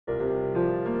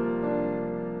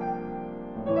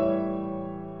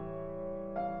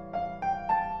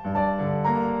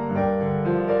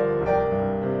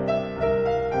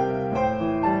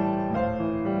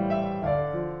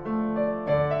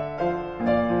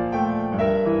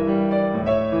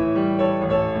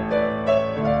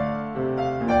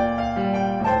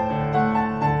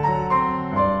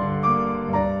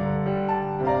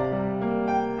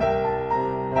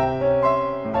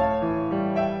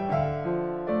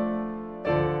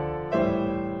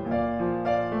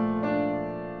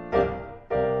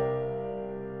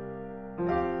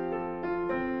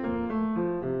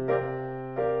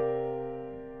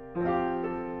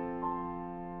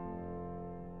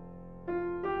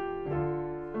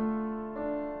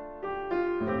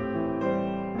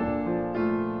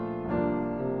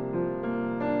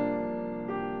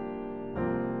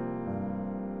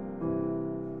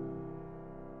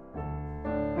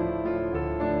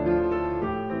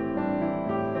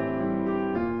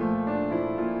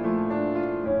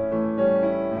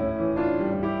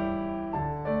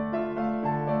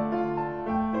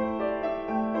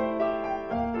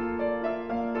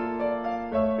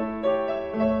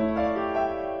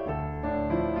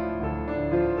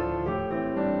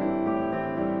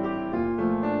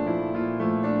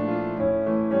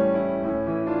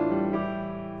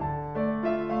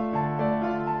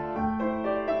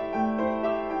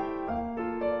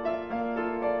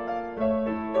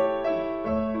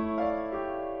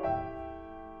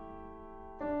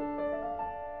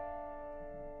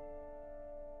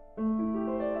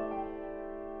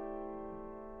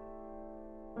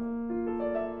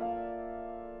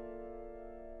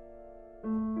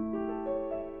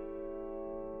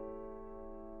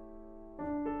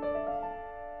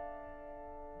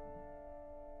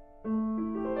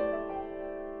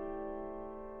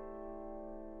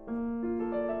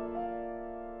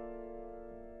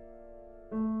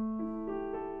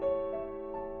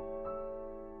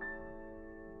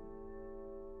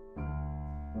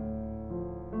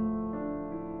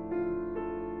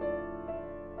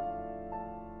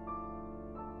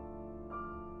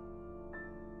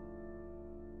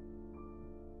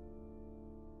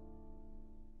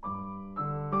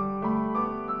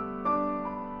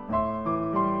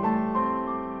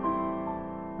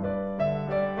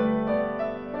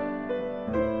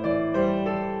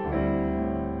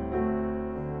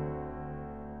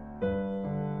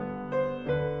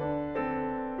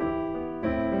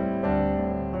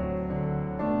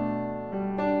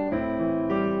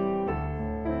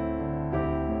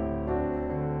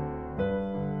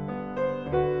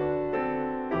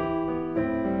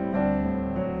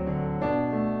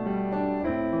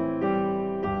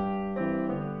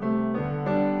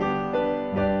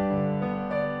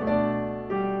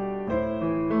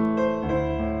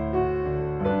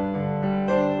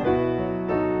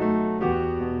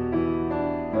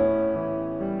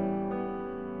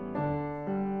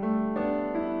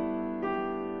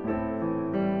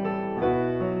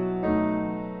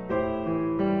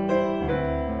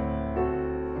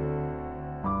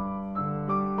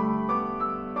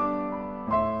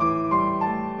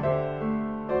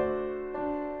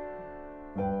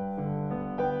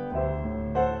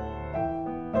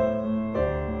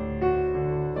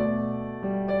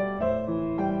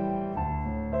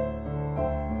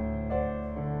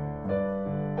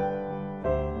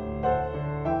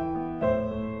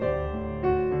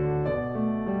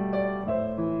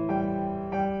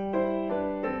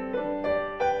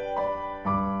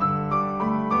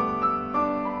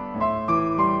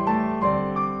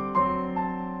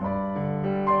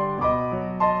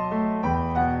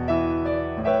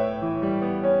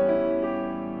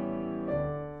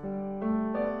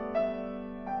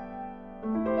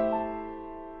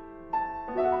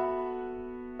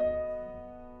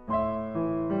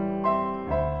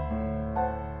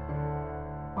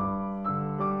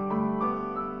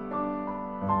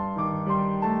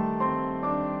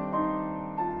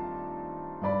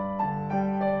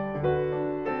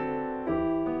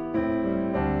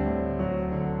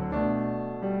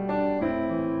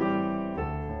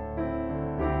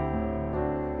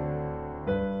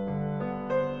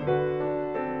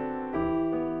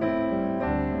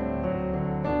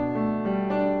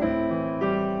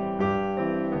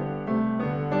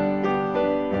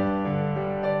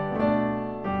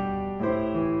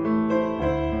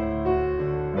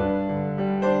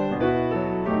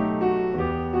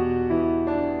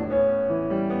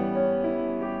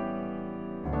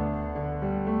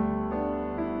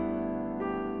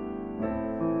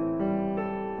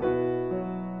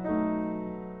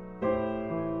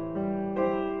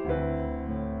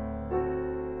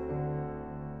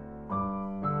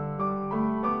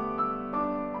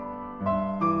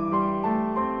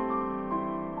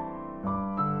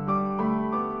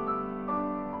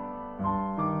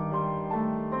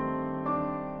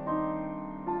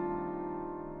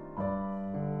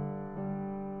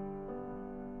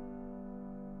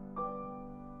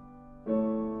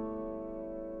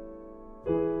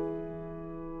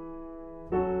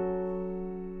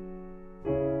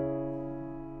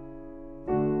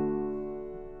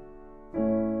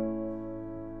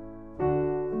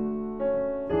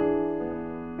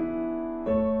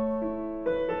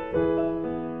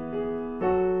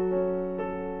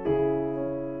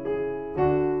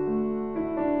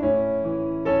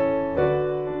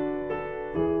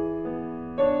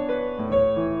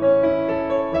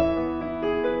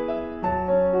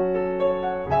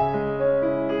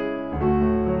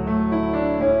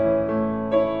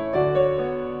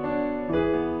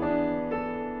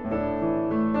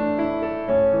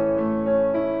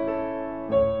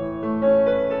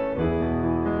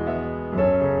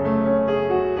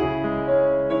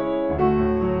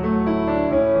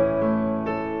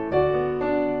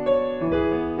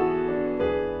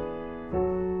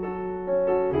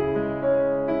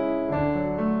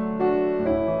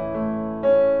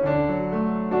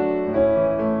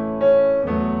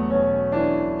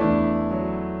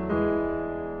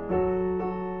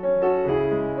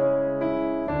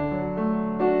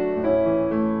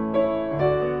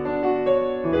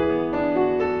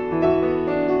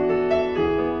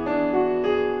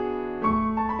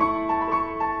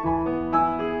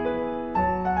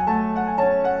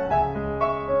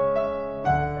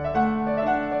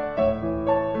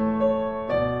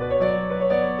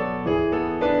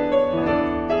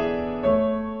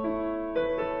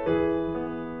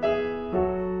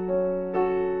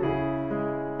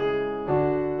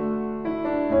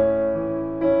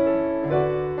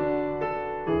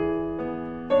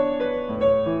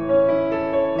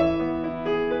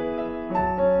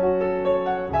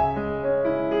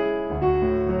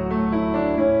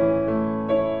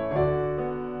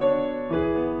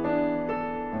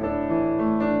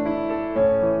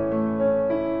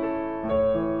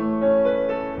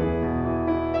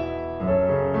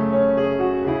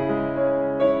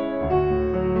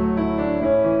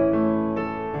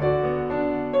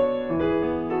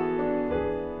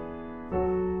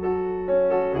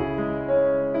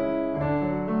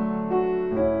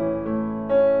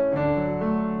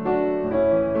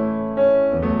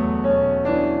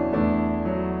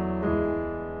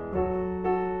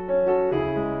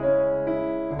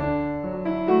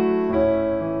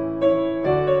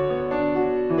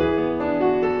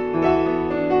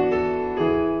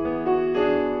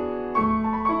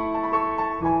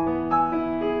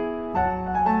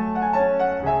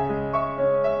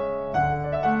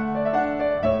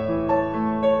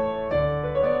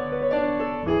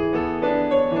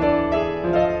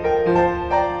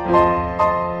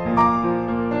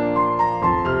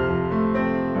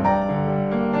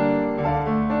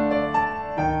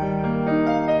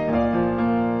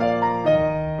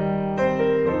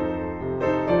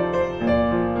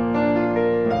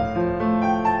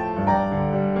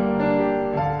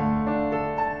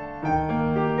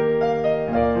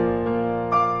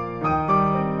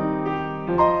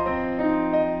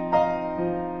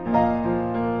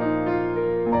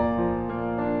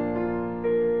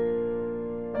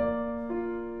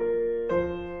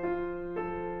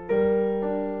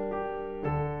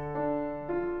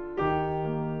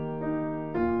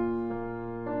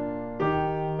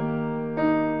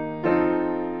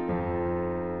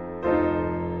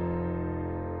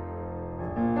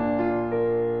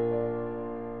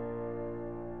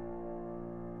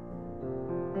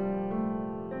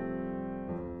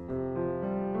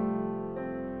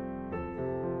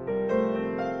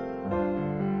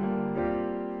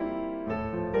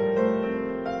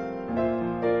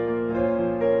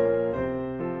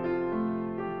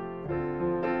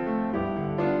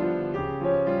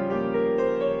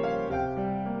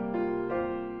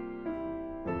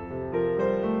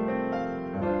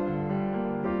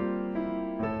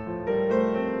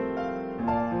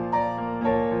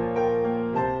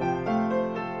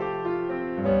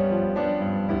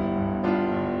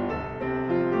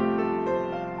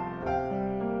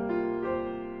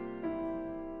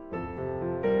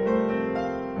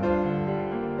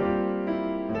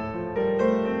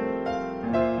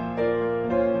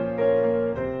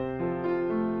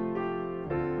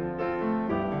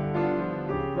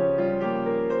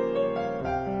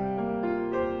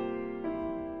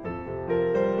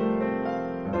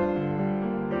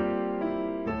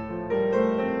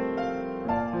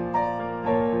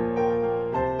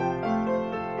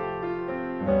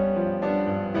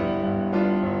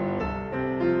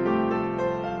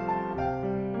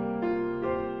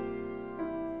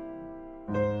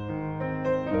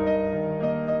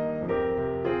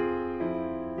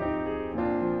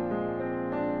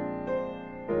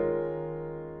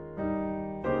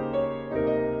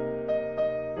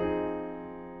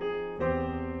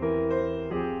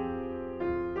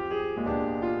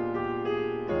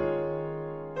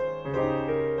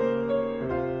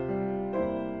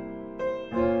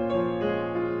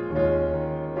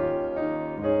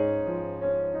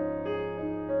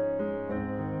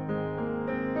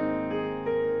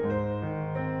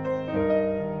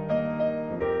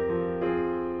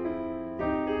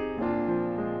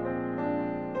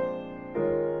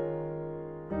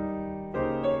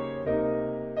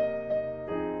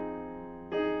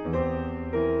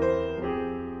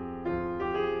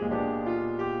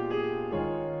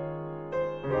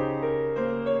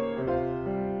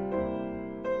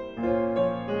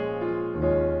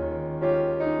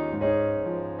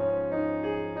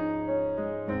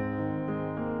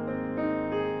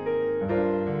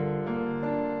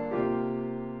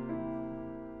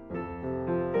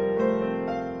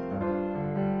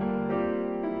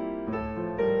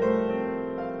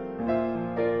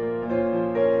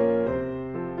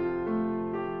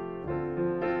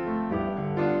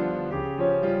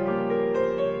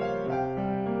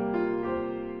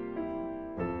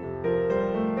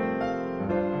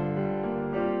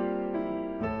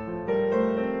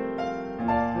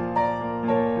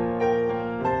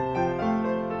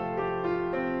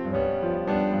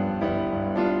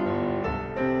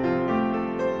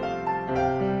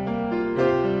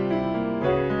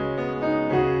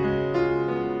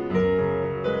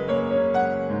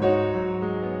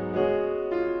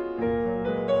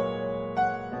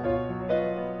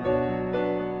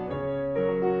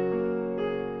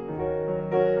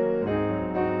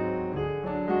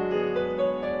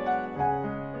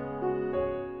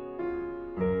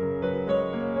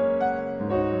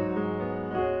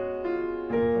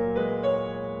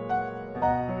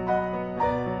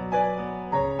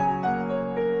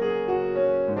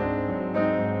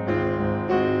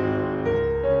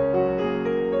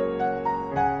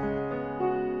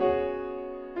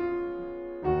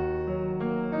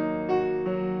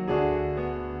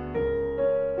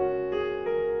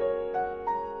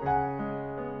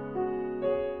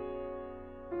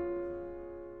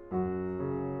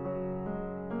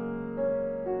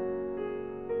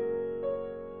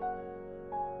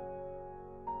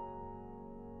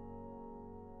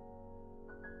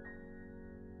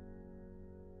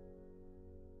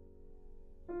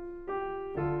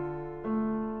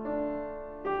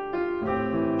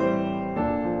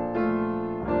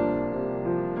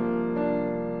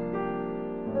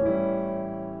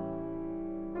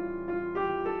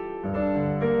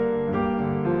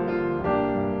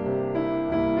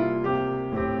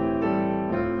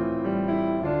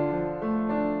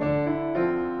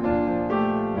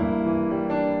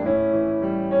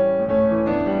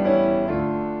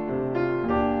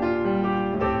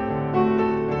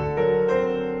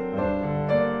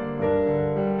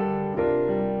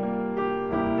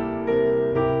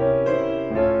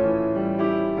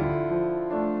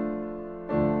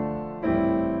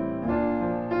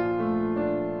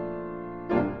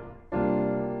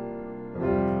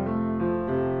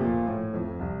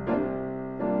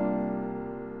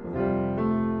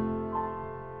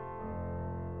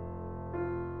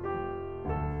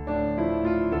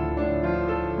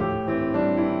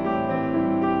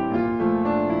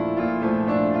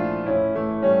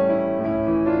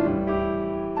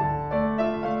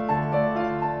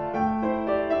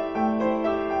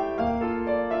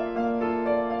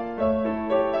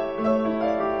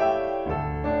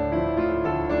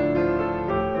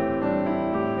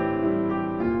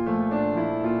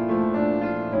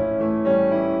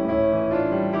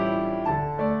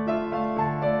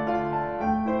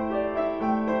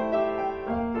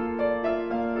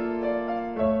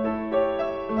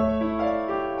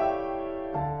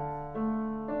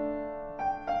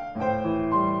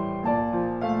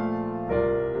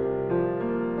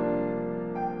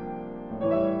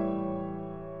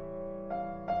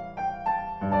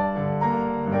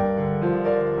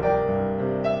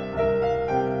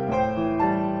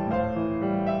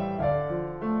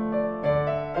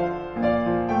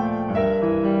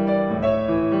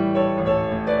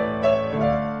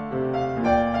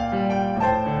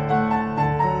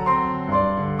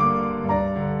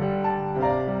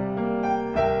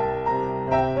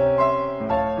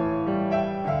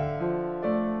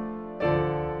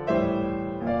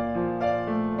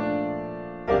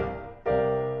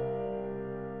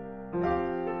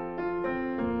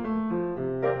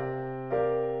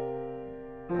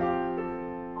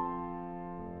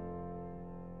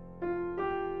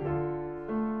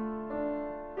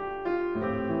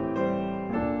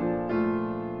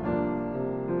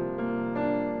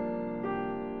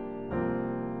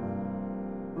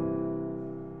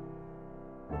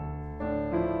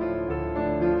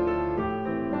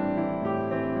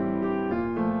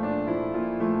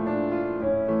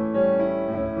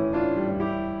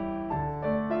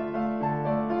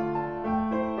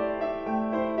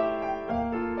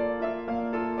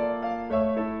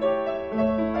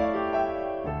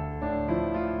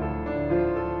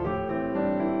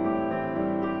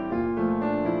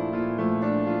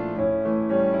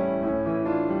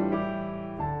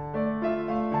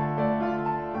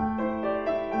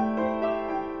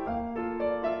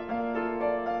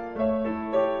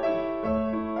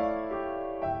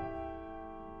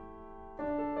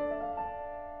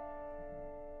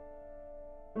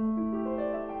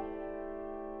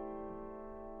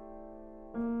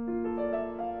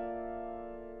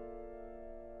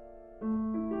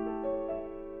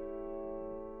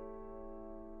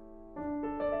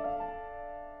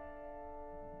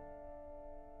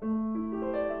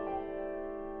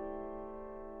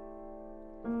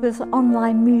there's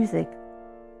online music,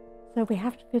 so we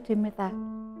have to fit in with that.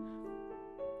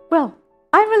 Well,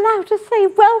 I'm allowed to say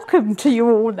welcome to you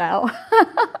all now.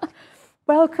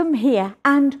 Welcome here,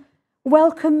 and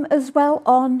welcome as well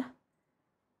on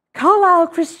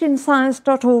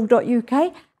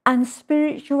carlislechristianscience.org.uk and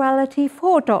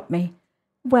spirituality4.me.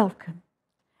 Welcome.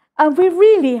 And we're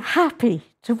really happy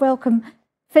to welcome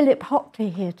Philip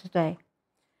Hockley here today.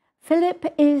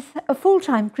 Philip is a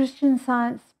full-time Christian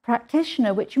Science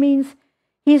practitioner, which means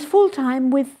he is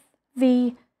full-time with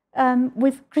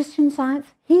Christian Science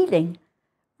healing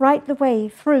right the way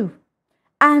through,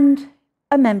 and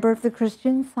a member of the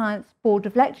Christian Science Board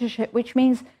of Lectureship, which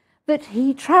means that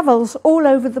he travels all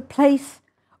over the place,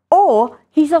 or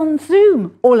he's on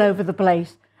Zoom all over the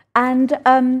place, and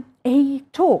he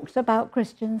talks about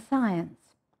Christian Science.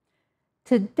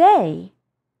 Today,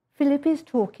 Philip is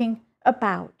talking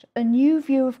about a new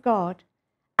view of God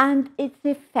and its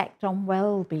effect on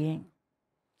well-being.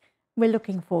 We're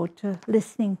looking forward to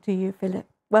listening to you, Philip.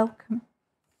 Welcome.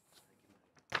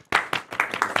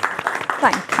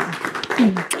 Thank you.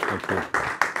 Thank you.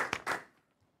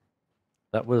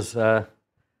 That was a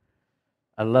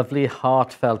lovely,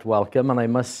 heartfelt welcome, and I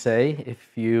must say,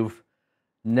 if you've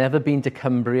never been to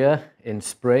Cumbria in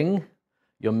spring,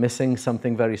 you're missing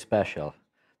something very special.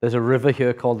 There's a river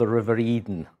here called the River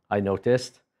Eden, I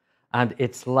noticed, and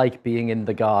it's like being in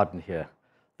the garden here.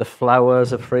 The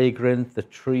flowers are fragrant, the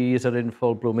trees are in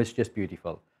full bloom, it's just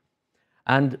beautiful.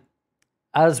 And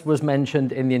as was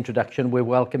mentioned in the introduction, we're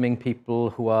welcoming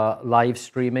people who are live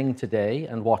streaming today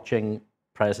and watching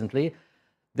presently.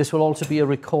 This will also be a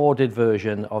recorded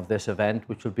version of this event,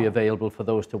 which will be available for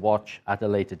those to watch at a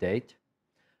later date.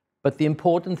 But the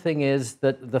important thing is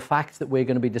that the facts that we're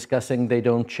going to be discussing, they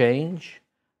don't change.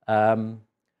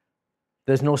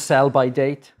 There's no sell-by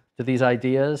date to these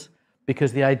ideas,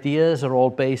 because the ideas are all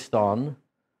based on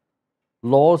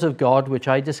laws of God, which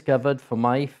I discovered for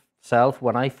myself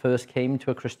when I first came to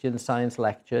a Christian Science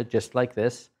lecture just like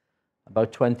this,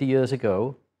 about 20 years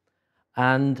ago.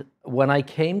 And when I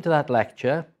came to that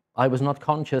lecture, I was not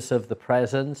conscious of the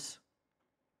presence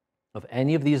of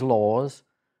any of these laws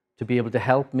to be able to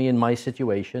help me in my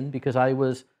situation, because I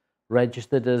was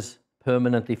registered as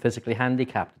permanently physically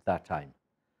handicapped at that time.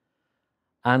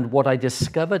 And what I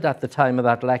discovered at the time of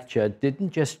that lecture didn't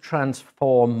just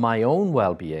transform my own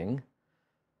well-being,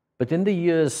 but in the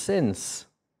years since,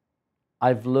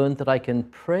 I've learned that I can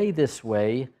pray this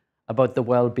way about the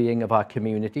well-being of our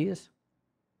communities,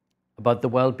 about the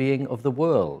well-being of the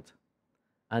world,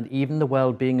 and even the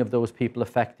well-being of those people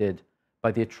affected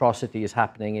by the atrocities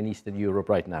happening in Eastern Europe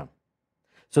right now.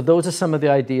 So those are some of the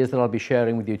ideas that I'll be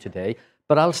sharing with you today,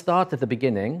 but I'll start at the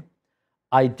beginning.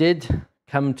 I did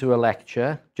come to a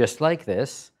lecture just like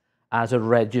this as a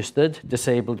registered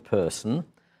disabled person,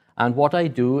 and what I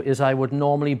do is I would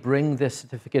normally bring this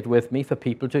certificate with me for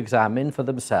people to examine for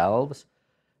themselves,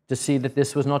 to see that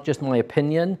this was not just my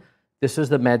opinion, this was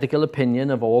the medical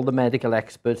opinion of all the medical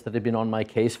experts that have been on my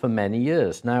case for many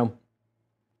years. Now,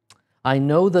 I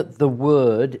know that the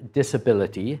word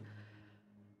disability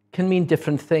can mean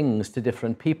different things to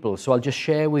different people. So I'll just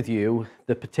share with you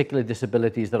the particular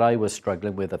disabilities that I was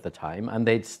struggling with at the time. And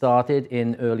they'd started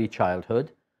in early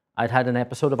childhood. I'd had an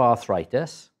episode of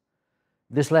arthritis.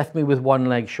 This left me with one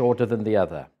leg shorter than the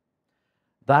other.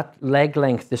 That leg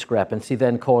length discrepancy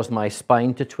then caused my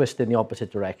spine to twist in the opposite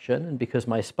direction. And because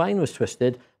my spine was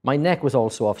twisted, my neck was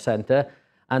also off center.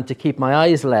 And to keep my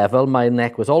eyes level, my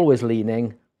neck was always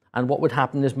leaning. And what would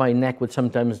happen is my neck would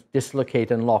sometimes dislocate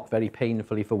and lock very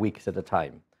painfully for weeks at a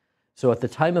time. So at the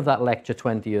time of that lecture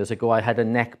 20 years ago, I had a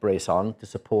neck brace on to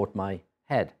support my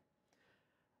head.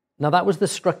 Now that was the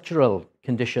structural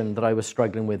condition that I was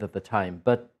struggling with at the time,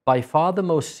 but by far the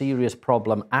most serious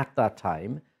problem at that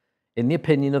time, in the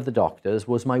opinion of the doctors,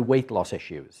 was my weight loss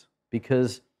issues,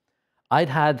 because I'd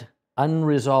had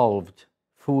unresolved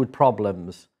food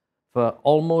problems for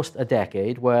almost a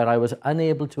decade, where I was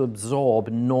unable to absorb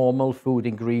normal food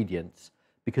ingredients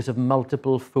because of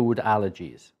multiple food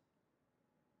allergies.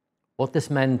 What this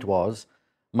meant was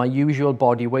my usual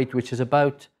body weight, which is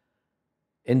about,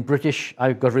 in British,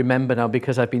 I've got to remember now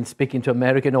because I've been speaking to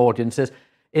American audiences,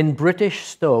 in British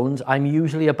stones, I'm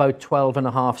usually about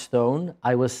 12.5 stone.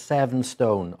 I was 7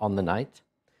 stone on the night.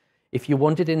 If you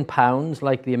want it in pounds,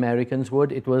 like the Americans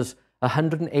would, it was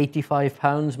 185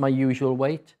 pounds, my usual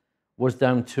weight, was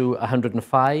down to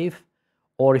 105,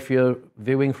 or if you're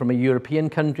viewing from a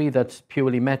European country that's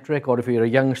purely metric, or if you're a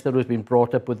youngster who's been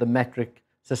brought up with the metric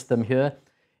system here,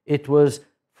 it was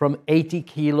from 80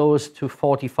 kilos to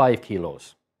 45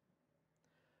 kilos.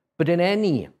 But in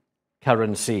any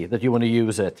currency that you want to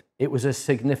use it, it was a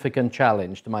significant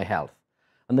challenge to my health.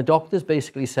 And the doctors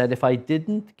basically said if I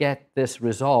didn't get this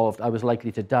resolved, I was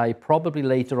likely to die probably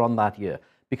later on that year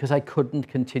because I couldn't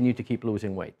continue to keep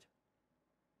losing weight.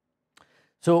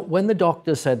 So when the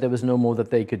doctors said there was no more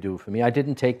that they could do for me, I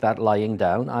didn't take that lying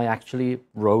down. I actually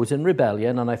rose in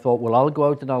rebellion, and I thought, well, I'll go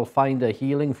out and I'll find a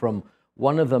healing from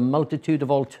one of the multitude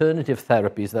of alternative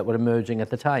therapies that were emerging at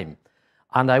the time.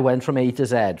 And I went from A to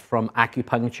Z, from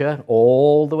acupuncture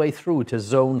all the way through to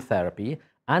zone therapy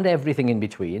and everything in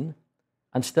between,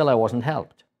 and still I wasn't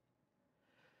helped.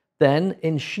 Then,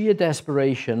 in sheer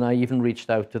desperation, I even reached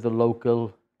out to the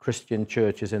local Christian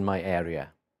churches in my area.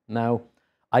 Now,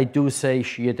 I do say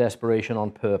sheer desperation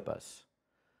on purpose,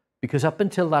 because up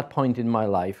until that point in my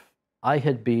life, I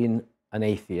had been an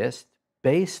atheist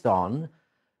based on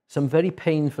some very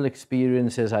painful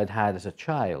experiences I'd had as a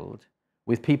child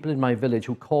with people in my village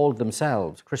who called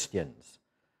themselves Christians.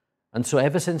 And so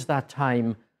ever since that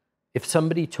time, if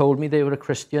somebody told me they were a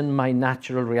Christian, my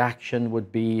natural reaction would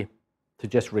be to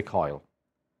just recoil.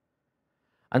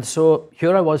 And so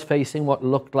here I was facing what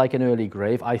looked like an early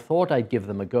grave. I thought I'd give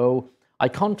them a go. I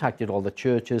contacted all the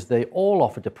churches. They all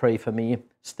offered to pray for me.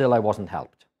 Still, I wasn't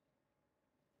helped.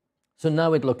 So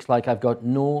now it looks like I've got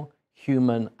no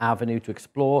human avenue to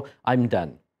explore. I'm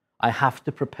done. I have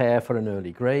to prepare for an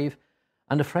early grave.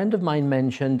 And a friend of mine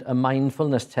mentioned a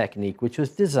mindfulness technique which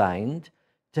was designed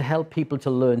to help people to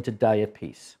learn to die at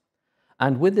peace.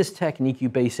 And with this technique, you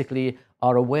basically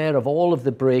are aware of all of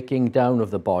the breaking down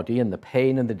of the body and the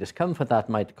pain and the discomfort that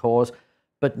might cause,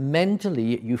 but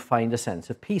mentally you find a sense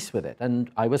of peace with it.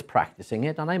 And I was practicing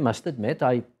it, and I must admit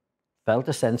I felt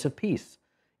a sense of peace,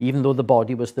 even though the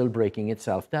body was still breaking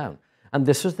itself down. And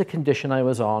this was the condition I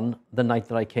was on the night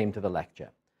that I came to the lecture.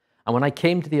 And when I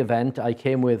came to the event, I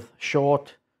came with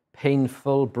short,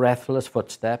 painful, breathless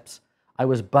footsteps. I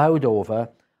was bowed over.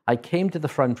 I came to the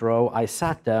front row, I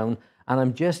sat down, and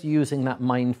I'm just using that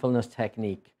mindfulness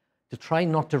technique to try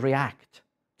not to react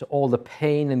to all the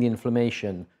pain and the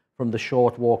inflammation from the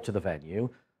short walk to the venue.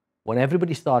 When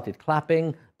everybody started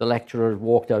clapping, the lecturer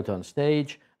walked out on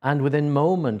stage, and within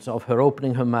moments of her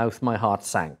opening her mouth, my heart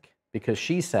sank, because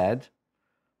she said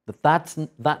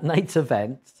that night's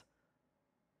events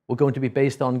were going to be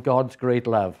based on God's great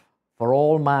love for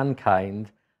all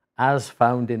mankind as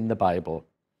found in the Bible.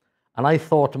 And I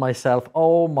thought to myself,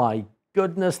 oh my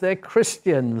goodness, they're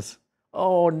Christians.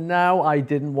 Oh, now I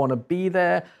didn't want to be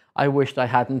there. I wished I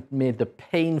hadn't made the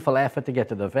painful effort to get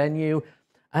to the venue.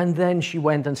 And then she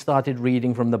went and started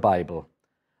reading from the Bible.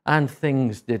 And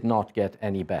things did not get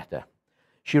any better.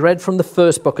 She read from the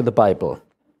first book of the Bible,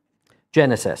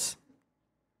 Genesis.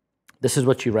 This is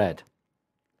what she read.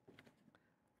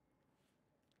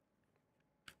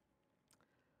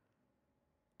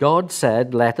 God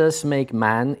said, "Let us make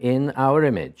man in our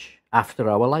image, after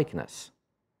our likeness."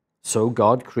 So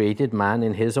God created man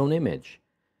in his own image.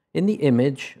 In the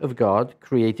image of God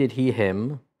created he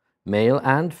him, male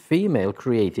and female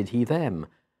created he them.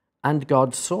 And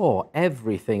God saw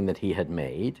everything that he had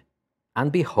made,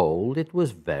 and behold, it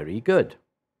was very good.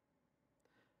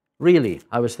 Really,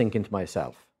 I was thinking to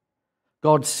myself,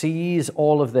 God sees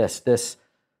all of this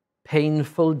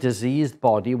painful, diseased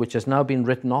body, which has now been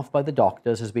written off by the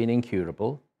doctors as being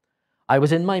incurable. I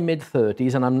was in my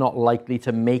mid-30s, and I'm not likely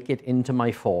to make it into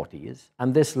my 40s.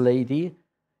 And this lady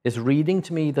is reading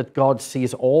to me that God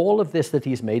sees all of this that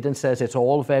he's made and says it's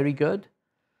all very good.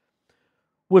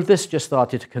 Well, this just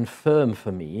started to confirm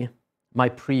for me my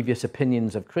previous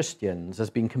opinions of Christians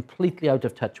as being completely out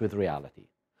of touch with reality.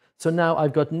 So now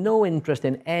I've got no interest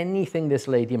in anything this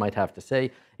lady might have to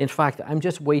say. In fact, I'm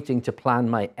just waiting to plan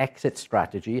my exit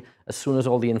strategy as soon as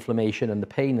all the inflammation and the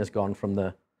pain has gone from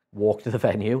the walk to the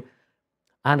venue.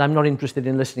 And I'm not interested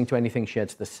in listening to anything she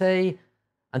has to say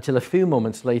until a few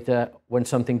moments later when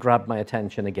something grabbed my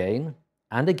attention again.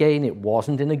 And again, it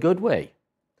wasn't in a good way.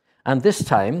 And this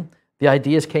time, the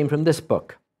ideas came from this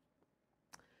book.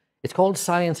 It's called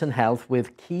Science and Health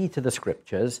with Key to the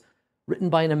Scriptures, written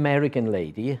by an American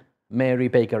lady, Mary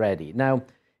Baker Eddy. Now,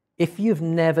 if you've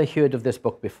never heard of this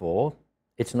book before,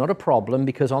 it's not a problem,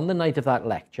 because on the night of that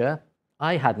lecture,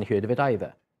 I hadn't heard of it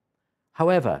either.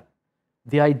 However,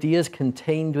 the ideas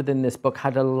contained within this book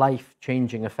had a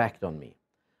life-changing effect on me.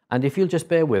 And if you'll just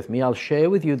bear with me, I'll share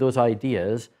with you those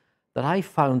ideas that I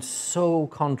found so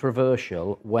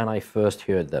controversial when I first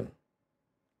heard them.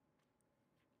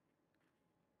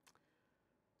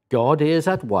 God is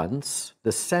at once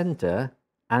the center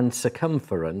and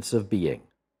circumference of being.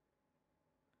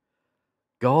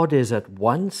 God is at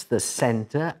once the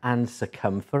center and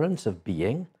circumference of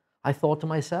being, I thought to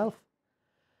myself.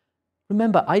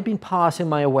 Remember, I'd been passing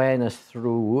my awareness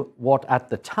through what at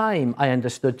the time I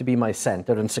understood to be my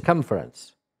center and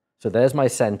circumference. So there's my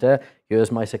center,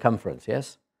 here's my circumference,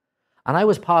 yes? And I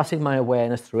was passing my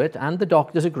awareness through it, and the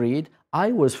doctors agreed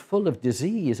I was full of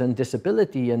disease and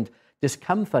disability and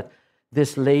discomfort.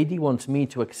 This lady wants me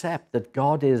to accept that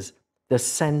God is the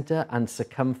center and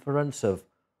circumference of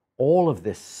all of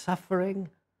this suffering.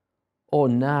 Or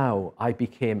now I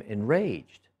became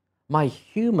enraged. My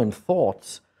human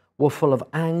thoughts were full of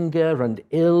anger and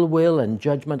ill will and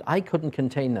judgment. I couldn't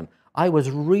contain them. I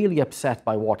was really upset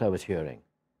by what I was hearing.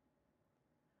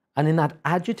 And in that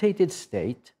agitated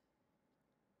state,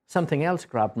 something else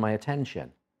grabbed my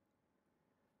attention.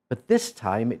 But this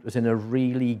time it was in a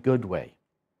really good way.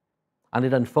 And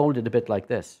it unfolded a bit like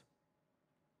this.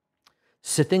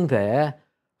 Sitting there,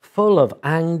 full of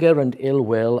anger and ill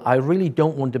will, I really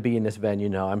don't want to be in this venue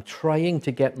now. I'm trying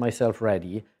to get myself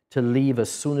ready to leave as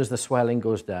soon as the swelling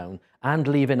goes down, and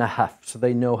leave in a huff so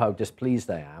they know how displeased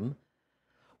I am.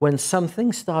 When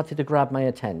something started to grab my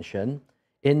attention,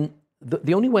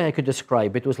 the only way I could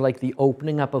describe it was like the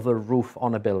opening up of a roof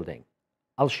on a building.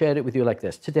 I'll share it with you like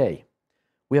this. Today,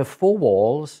 we have 4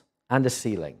 walls and a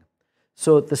ceiling.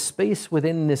 So the space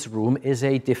within this room is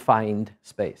a defined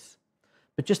space.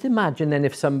 But just imagine then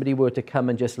if somebody were to come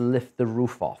and just lift the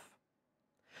roof off.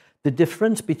 The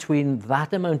difference between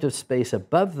that amount of space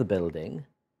above the building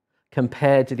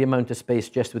compared to the amount of space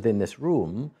just within this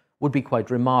room would be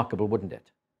quite remarkable, wouldn't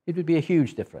it? It would be a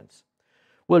huge difference.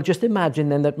 Well, just imagine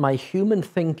then that my human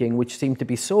thinking, which seemed to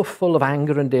be so full of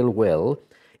anger and ill will,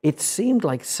 it seemed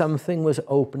like something was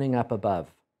opening up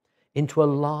above into a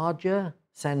larger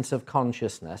sense of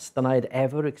consciousness than I had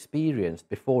ever experienced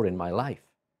before in my life.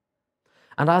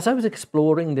 And as I was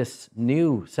exploring this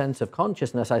new sense of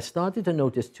consciousness, I started to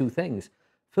notice 2 things.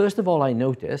 First of all, I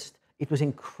noticed it was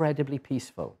incredibly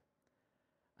peaceful.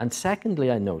 And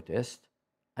secondly, I noticed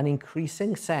an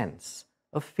increasing sense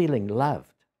of feeling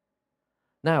loved.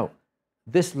 Now,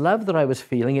 this love that I was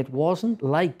feeling, it wasn't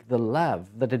like the love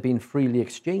that had been freely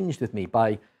exchanged with me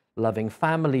by loving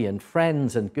family and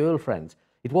friends and girlfriends.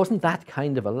 It wasn't that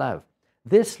kind of a love.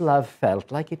 This love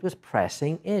felt like it was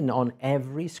pressing in on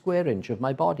every square inch of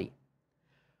my body.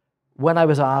 When I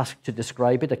was asked to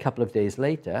describe it a couple of days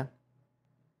later,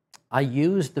 I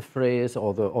used the phrase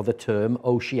or the term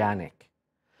oceanic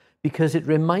because it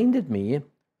reminded me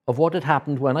of what had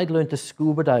happened when I'd learned to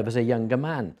scuba dive as a younger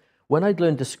man. When I'd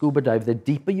learned to scuba dive, the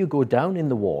deeper you go down in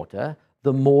the water,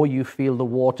 the more you feel the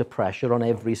water pressure on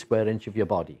every square inch of your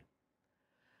body.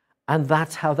 And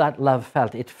that's how that love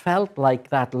felt. It felt like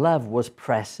that love was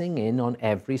pressing in on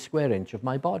every square inch of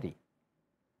my body.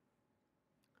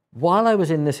 While I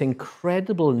was in this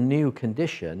incredible new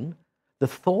condition, the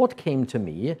thought came to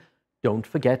me, don't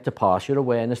forget to pass your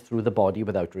awareness through the body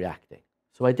without reacting.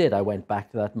 So I did. I went back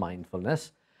to that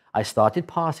mindfulness. I started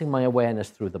passing my awareness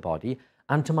through the body,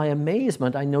 and to my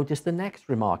amazement, I noticed the next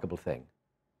remarkable thing.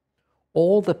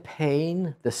 All the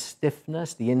pain, the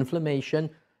stiffness, the inflammation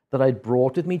that I'd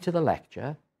brought with me to the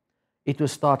lecture, it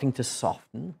was starting to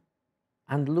soften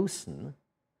and loosen,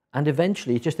 and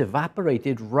eventually it just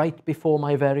evaporated right before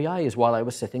my very eyes while I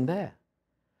was sitting there.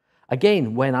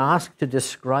 Again, when asked to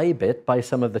describe it by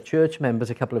some of the church members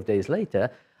a couple of days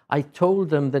later, I told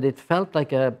them that it felt like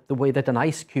the way that an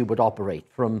ice cube would operate,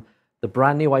 from the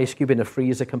brand new ice cube in a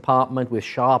freezer compartment with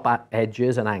sharp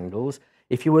edges and angles.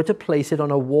 If you were to place it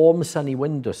on a warm, sunny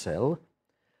windowsill,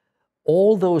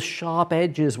 all those sharp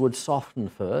edges would soften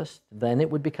first, then it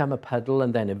would become a puddle,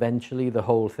 and then eventually the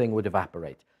whole thing would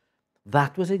evaporate.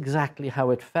 That was exactly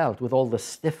how it felt with all the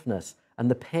stiffness and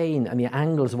the pain and the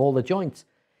angles of all the joints.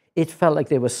 It felt like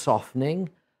they were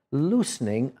softening,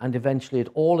 loosening, and eventually it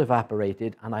all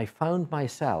evaporated, and I found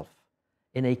myself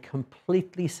in a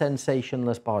completely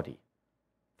sensationless body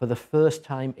for the first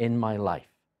time in my life.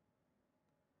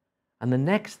 And the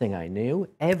next thing I knew,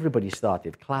 everybody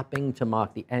started clapping to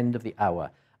mark the end of the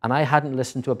hour, and I hadn't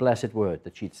listened to a blessed word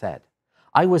that she'd said.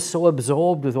 I was so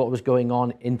absorbed with what was going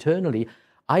on internally,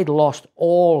 I'd lost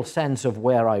all sense of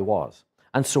where I was.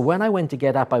 And so when I went to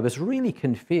get up, I was really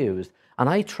confused, and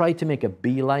I tried to make a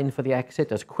beeline for the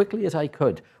exit as quickly as I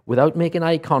could without making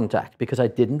eye contact, because I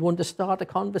didn't want to start a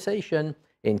conversation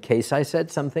in case I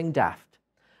said something daft.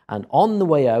 And on the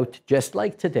way out, just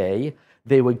like today,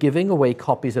 they were giving away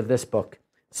copies of this book,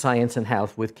 Science and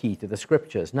Health with Key to the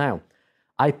Scriptures. Now,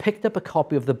 I picked up a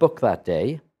copy of the book that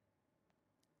day.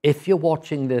 If you're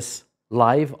watching this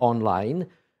live online,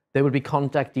 there will be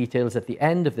contact details at the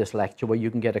end of this lecture where you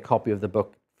can get a copy of the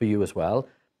book for you as well.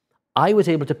 I was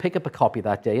able to pick up a copy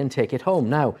that day and take it home.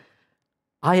 Now,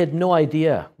 I had no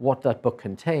idea what that book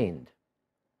contained,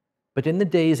 but in the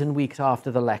days and weeks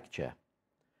after the lecture,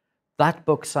 that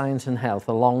book, Science and Health,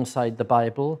 alongside the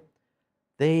Bible,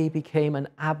 they became an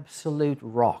absolute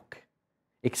rock,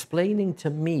 explaining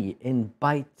to me in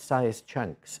bite-sized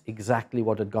chunks exactly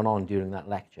what had gone on during that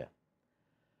lecture.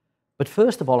 But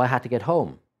first of all, I had to get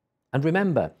home. And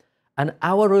remember, an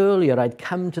hour earlier, I'd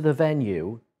come to the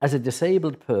venue as a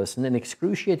disabled person in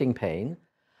excruciating pain.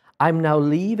 I'm now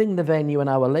leaving the venue an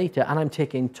hour later, and I'm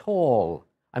standing tall,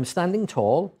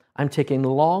 I'm taking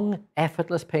long,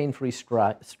 effortless, pain-free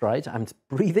strides, I'm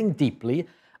breathing deeply,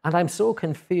 and I'm so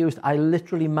confused, I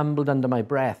literally mumbled under my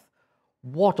breath,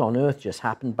 what on earth just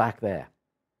happened back there?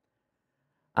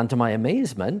 And to my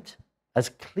amazement, as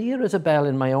clear as a bell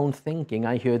in my own thinking,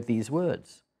 I heard these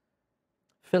words.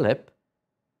 Philip,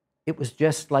 it was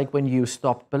just like when you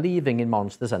stopped believing in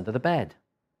monsters under the bed.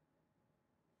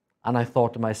 And I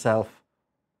thought to myself,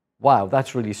 wow,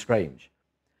 that's really strange.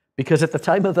 Because at the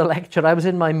time of the lecture, I was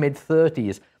in my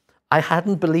mid-30s. I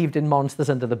hadn't believed in monsters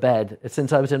under the bed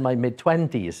since I was in my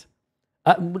mid-20s.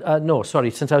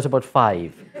 Since I was about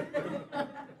 5.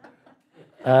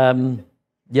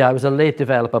 Yeah, I was a late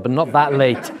developer, but not that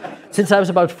late. Since I was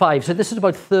about 5. So this is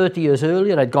about 30 years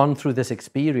earlier, I'd gone through this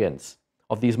experience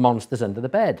of these monsters under the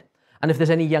bed. And if there's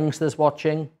any youngsters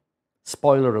watching,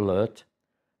 spoiler alert,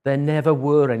 there never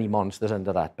were any monsters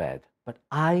under that bed. But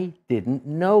I didn't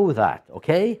know that,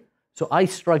 okay? So I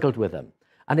struggled with them.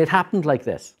 And it happened like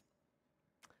this.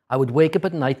 I would wake up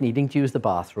at night needing to use the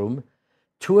bathroom,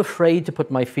 too afraid to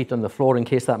put my feet on the floor in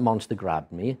case that monster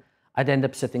grabbed me. I'd end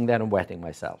up sitting there and wetting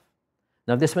myself.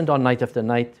 Now, this went on night after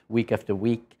night, week after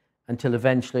week, until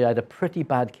eventually I had a pretty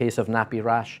bad case of nappy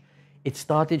rash. It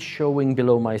started showing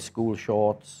below my school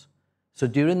shorts. So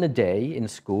during the day in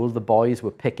school, the boys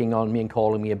were picking on me and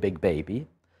calling me a big baby.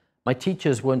 My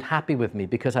teachers weren't happy with me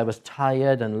because I was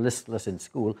tired and listless in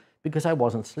school because I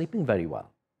wasn't sleeping very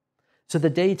well. So the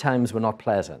daytimes were not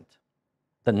pleasant.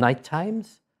 The night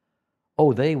times,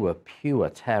 oh, they were pure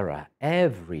terror.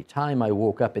 Every time I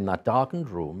woke up in that darkened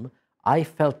room, I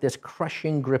felt this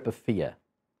crushing grip of fear.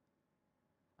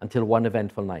 Until one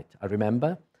eventful night. I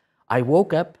remember I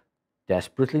woke up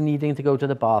desperately needing to go to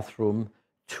the bathroom,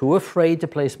 too afraid to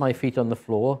place my feet on the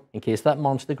floor in case that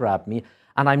monster grabbed me,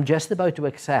 and I'm just about to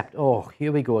accept, oh,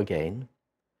 here we go again,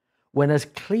 when as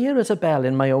clear as a bell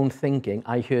in my own thinking,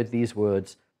 I heard these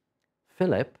words,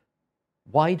 Philip,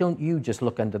 why don't you just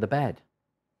look under the bed?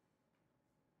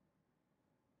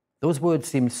 Those words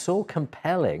seemed so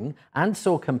compelling and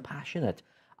so compassionate.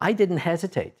 I didn't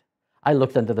hesitate. I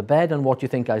looked under the bed, and what do you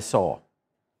think I saw?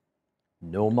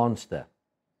 No monster.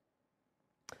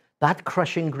 That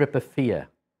crushing grip of fear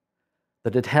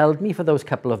that had held me for those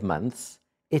couple of months,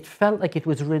 it felt like it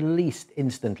was released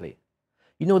instantly.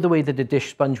 You know the way that a dish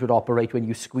sponge would operate when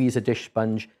you squeeze a dish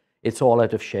sponge, it's all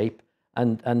out of shape.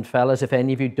 And fellas, if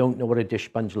any of you don't know what a dish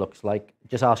sponge looks like,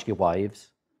 just ask your wives,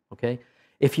 okay?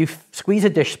 If you squeeze a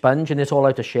dish sponge and it's all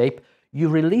out of shape, you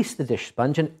release the dish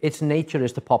sponge and its nature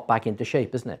is to pop back into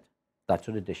shape, isn't it? That's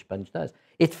what a dish sponge does.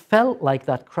 It felt like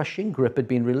that crushing grip had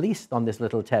been released on this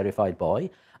little terrified boy,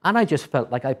 and I just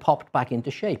felt like I popped back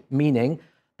into shape, meaning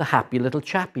the happy little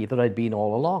chappy that I'd been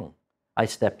all along. I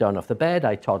stepped down off the bed,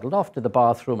 I toddled off to the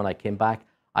bathroom, and I came back.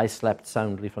 I slept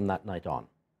soundly from that night on.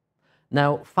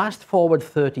 Now, fast forward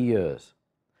 30 years.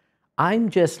 I'm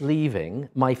just leaving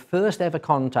my first ever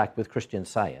contact with Christian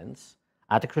Science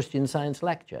at a Christian Science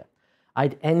lecture.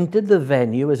 I'd entered the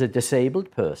venue as a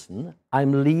disabled person.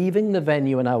 I'm leaving the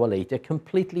venue an hour later,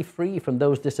 completely free from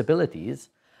those disabilities,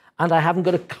 and I haven't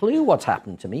got a clue what's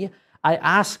happened to me. I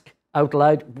ask out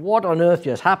loud, what on earth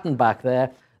just happened back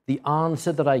there? The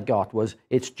answer that I got was,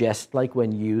 it's just like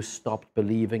when you stopped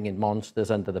believing in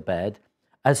monsters under the bed.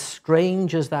 As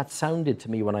strange as that sounded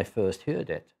to me when I first heard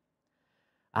it.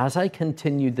 As I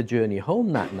continued the journey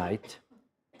home that night,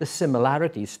 the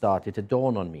similarities started to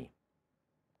dawn on me.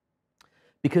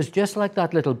 Because just like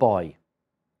that little boy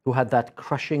who had that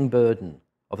crushing burden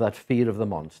of that fear of the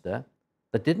monster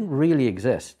that didn't really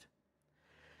exist,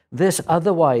 this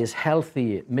otherwise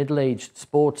healthy, middle-aged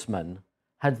sportsman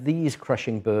had these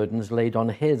crushing burdens laid on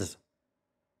his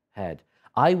head.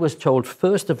 I was told,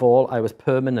 first of all, I was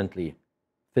permanently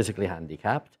physically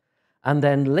handicapped, and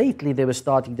then lately they were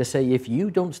starting to say, if you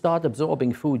don't start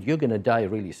absorbing food, you're going to die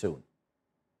really soon.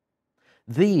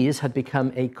 These had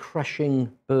become a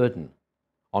crushing burden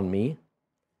on me,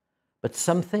 but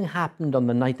something happened on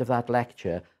the night of that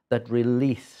lecture that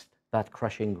released that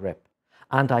crushing grip,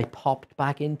 and I popped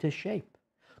back into shape.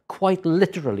 Quite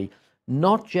literally,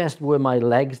 not just were my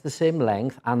legs the same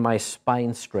length and my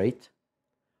spine straight,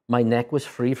 my neck was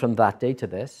free from that day to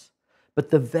this, but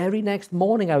the very next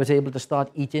morning I was able to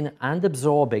start eating and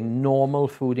absorbing normal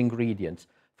food ingredients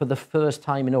for the first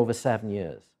time in over 7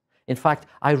 years. In fact,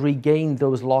 I regained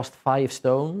those lost 5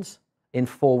 stones in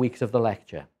 4 weeks of the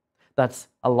lecture. That's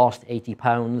a lost 80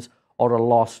 pounds or a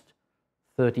lost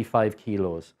 35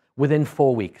 kilos within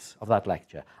 4 weeks of that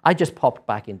lecture. I just popped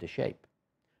back into shape.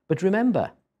 But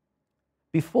remember,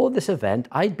 before this event,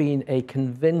 I'd been a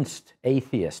convinced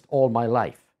atheist all my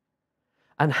life.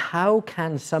 And how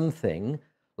can something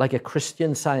like a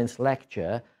Christian Science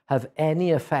lecture have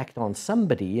any effect on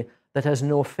somebody that has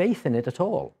no faith in it at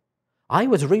all? I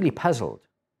was really puzzled.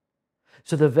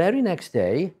 So the very next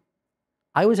day,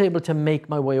 I was able to make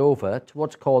my way over to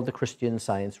what's called the Christian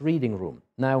Science reading room.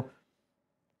 Now,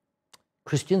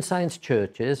 Christian Science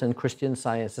churches and Christian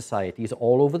Science societies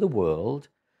all over the world,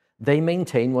 they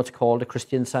maintain what's called a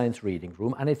Christian Science reading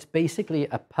room, and it's basically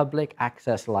a public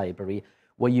access library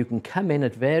where you can come in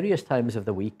at various times of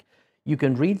the week. You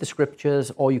can read the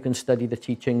scriptures or you can study the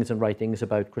teachings and writings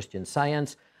about Christian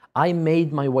Science. I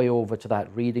made my way over to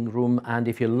that reading room, and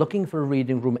if you're looking for a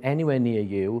reading room anywhere near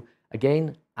you,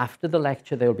 again, after the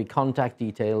lecture, there will be contact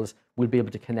details. We'll be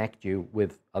able to connect you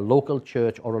with a local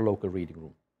church or a local reading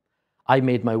room. I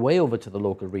made my way over to the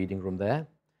local reading room there.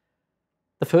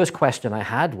 The first question I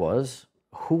had was,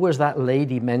 who was that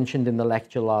lady mentioned in the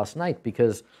lecture last night?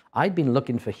 Because I'd been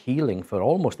looking for healing for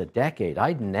almost a decade.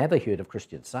 I'd never heard of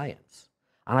Christian Science.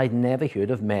 And I'd never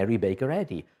heard of Mary Baker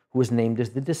Eddy, who was named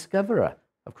as the discoverer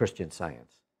of Christian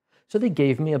Science. So they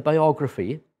gave me a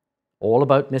biography all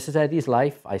about Mrs. Eddy's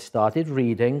life. I started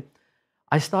reading.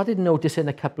 I started noticing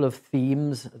a couple of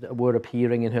themes that were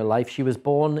appearing in her life. She was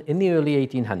born in the early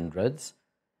 1800s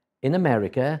in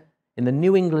America, in the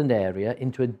New England area,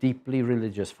 into a deeply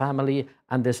religious family,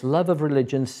 and this love of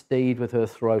religion stayed with her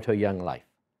throughout her young life.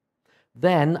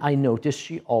 Then I noticed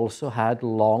she also had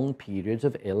long periods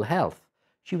of ill health.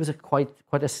 She was quite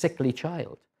a sickly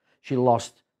child. She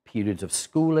lost periods of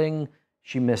schooling.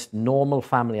 She missed normal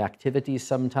family activities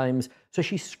sometimes. So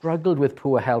she struggled with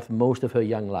poor health most of her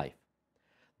young life.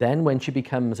 Then when she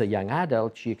becomes a young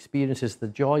adult, she experiences the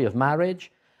joy of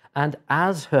marriage. And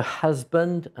as her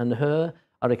husband and her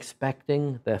are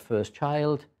expecting their first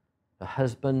child, her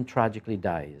husband tragically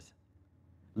dies,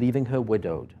 leaving her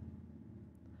widowed.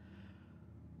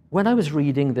 When I was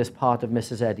reading this part of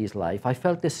Mrs. Eddy's life, I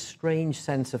felt this strange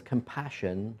sense of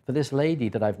compassion for this lady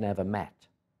that I've never met,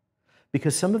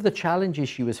 because some of the challenges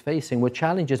she was facing were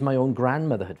challenges my own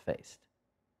grandmother had faced.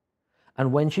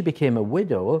 And when she became a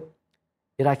widow,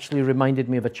 it actually reminded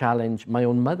me of a challenge my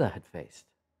own mother had faced.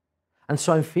 And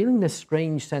so I'm feeling this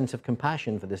strange sense of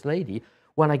compassion for this lady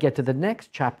when I get to the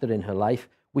next chapter in her life,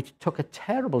 which took a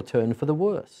terrible turn for the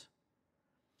worse.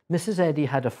 Mrs. Eddy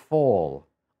had a fall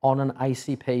on an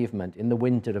icy pavement in the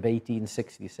winter of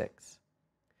 1866.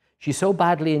 She so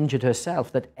badly injured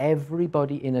herself that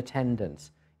everybody in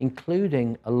attendance,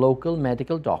 including a local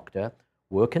medical doctor,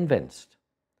 were convinced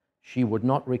she would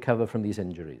not recover from these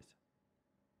injuries.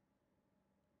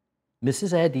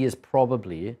 Mrs. Eddy is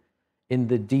probably in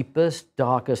the deepest,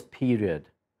 darkest period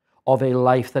of a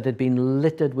life that had been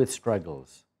littered with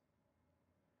struggles.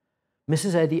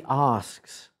 Mrs. Eddy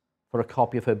asks for a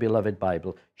copy of her beloved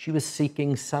Bible. She was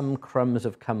seeking some crumbs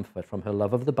of comfort from her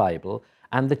love of the Bible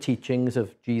and the teachings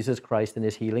of Jesus Christ and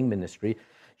his healing ministry.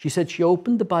 She said she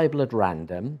opened the Bible at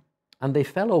random, and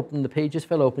the pages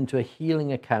fell open to a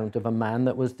healing account of a man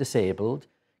that was disabled,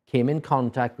 came in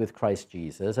contact with Christ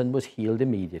Jesus, and was healed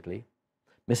immediately.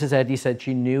 Mrs. Eddy said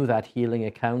she knew that healing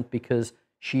account because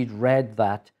she'd read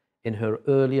that in her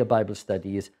earlier Bible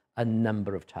studies a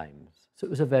number of times. So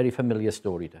it was a very familiar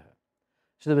story to her.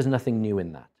 So there was nothing new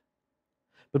in that.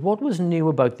 But what was new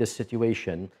about this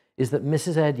situation is that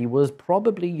Mrs. Eddy was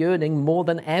probably yearning more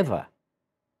than ever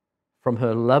from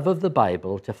her love of the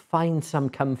Bible to find some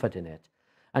comfort in it.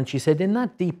 And she said in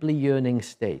that deeply yearning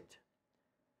state,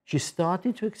 she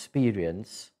started to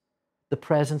experience the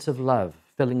presence of love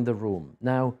filling the room.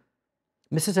 Now,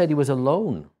 Mrs. Eddy was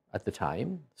alone at the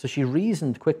time, so she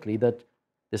reasoned quickly that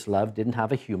this love didn't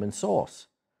have a human source.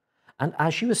 And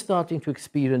as she was starting to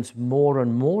experience more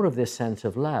and more of this sense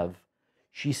of love,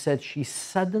 she said she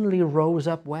suddenly rose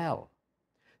up well,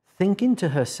 thinking to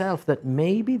herself that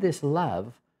maybe this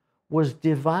love was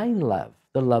divine love,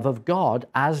 the love of God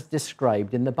as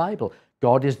described in the Bible.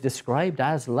 God is described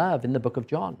as love in the book of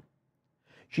John.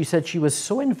 She said she was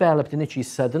so enveloped in it, she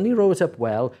suddenly rose up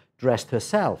well, dressed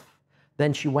herself.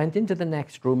 Then she went into the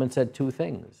next room and said two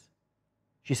things.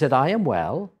 She said, I am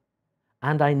well,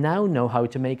 and I now know how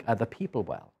to make other people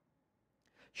well.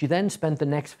 She then spent the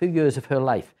next few years of her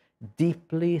life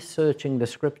deeply searching the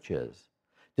scriptures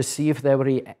to see if there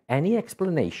were any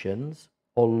explanations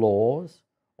or laws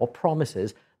or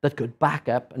promises that could back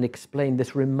up and explain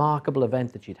this remarkable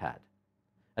event that she'd had.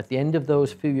 At the end of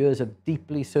those few years of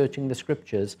deeply searching the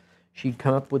scriptures, she'd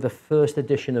come up with the first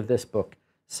edition of this book,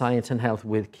 Science and Health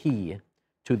with Key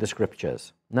to the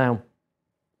Scriptures. Now,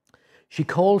 she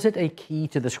calls it a key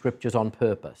to the Scriptures on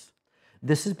purpose.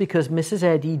 This is because Mrs.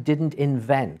 Eddy didn't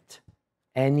invent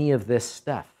any of this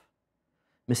stuff.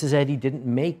 Mrs. Eddy didn't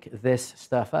make this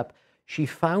stuff up. She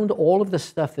found all of the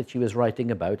stuff that she was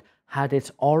writing about had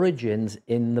its origins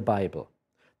in the Bible.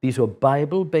 These were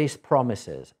Bible-based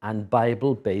promises and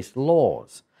Bible-based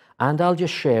laws. And I'll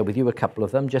just share with you a couple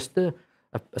of them, just a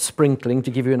sprinkling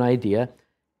to give you an idea.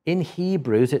 In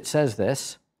Hebrews, it says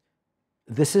this: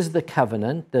 "This is the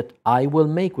covenant that I will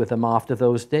make with them after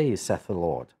those days, saith the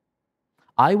Lord.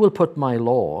 I will put my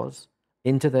laws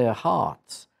into their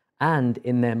hearts, and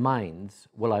in their minds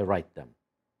will I write them."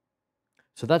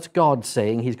 So that's God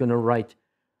saying he's going to write,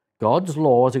 God's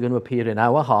laws are going to appear in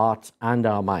our hearts and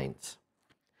our minds.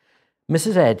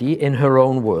 Mrs. Eddy, in her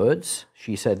own words,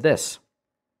 she said this: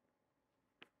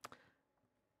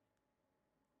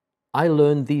 "I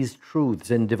learned these truths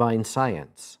in divine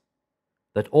science,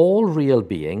 that all real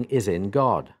being is in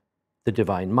God, the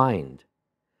divine mind,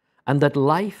 and that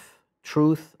life,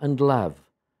 truth, and love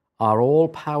are all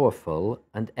powerful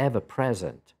and ever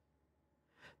present.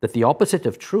 That the opposite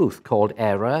of truth, called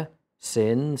error,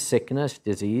 sin, sickness,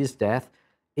 disease, death,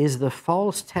 is the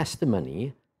false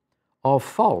testimony of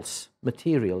false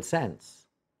material sense."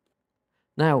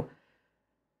 Now,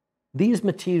 these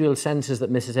material senses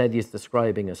that Mrs. Eddy is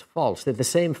describing as false, they're the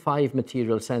same 5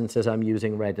 material senses I'm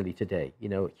using readily today. You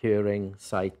know, hearing,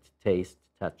 sight, taste,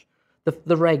 touch.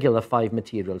 The regular 5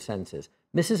 material senses.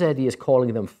 Mrs. Eddy is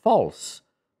calling them false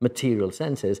material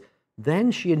senses.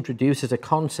 Then she introduces a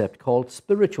concept called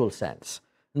spiritual sense.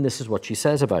 And this is what she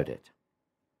says about it.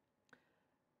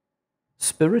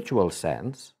 Spiritual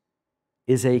sense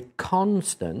is a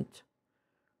constant,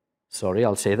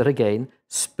 I'll say that again.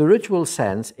 Spiritual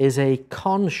sense is a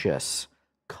conscious,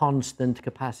 constant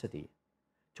capacity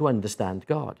to understand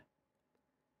God.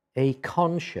 A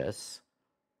conscious,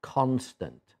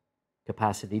 constant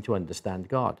capacity to understand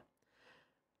God.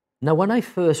 Now, when I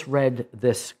first read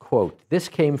this quote, this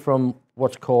came from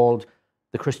what's called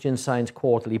the Christian Science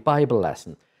Quarterly Bible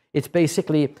Lesson. It's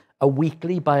basically a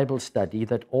weekly Bible study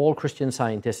that all Christian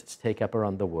scientists take up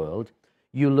around the world.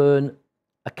 You learn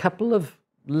a couple of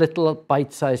little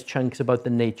bite-sized chunks about the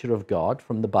nature of God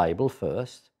from the Bible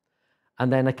first,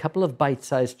 and then a couple of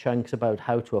bite-sized chunks about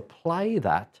how to apply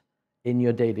that in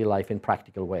your daily life in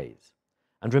practical ways.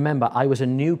 And remember, I was a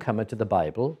newcomer to the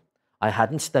Bible. I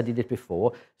hadn't studied it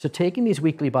before, so taking these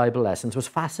weekly Bible lessons was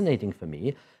fascinating for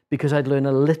me because I'd learn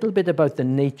a little bit about the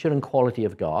nature and quality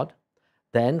of God.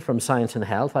 Then, from Science and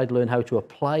Health, I'd learn how to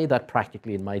apply that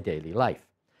practically in my daily life.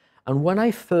 And when I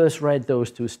first read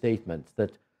those 2 statements,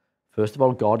 that first of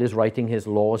all, God is writing his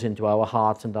laws into our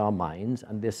hearts and our minds,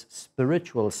 and this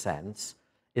spiritual sense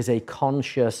is a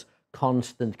conscious,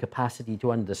 constant capacity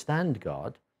to understand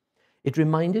God, it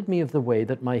reminded me of the way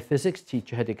that my physics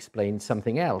teacher had explained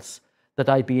something else that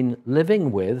I'd been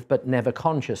living with but never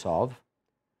conscious of,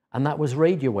 and that was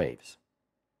radio waves.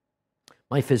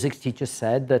 My physics teacher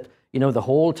said that, you know, the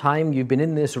whole time you've been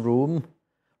in this room,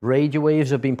 radio waves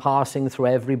have been passing through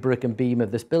every brick and beam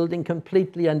of this building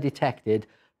completely undetected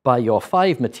by your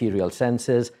 5 material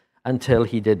senses until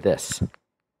he did this.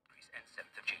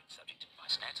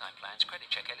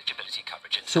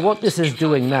 So what this is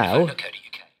doing now,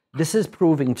 this is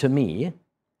proving to me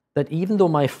that even though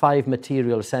my 5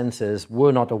 material senses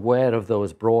were not aware of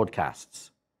those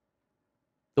broadcasts,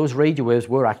 those radio waves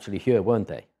were actually here, weren't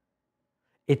they?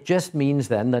 It just means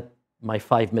then that my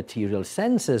 5 material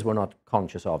senses were not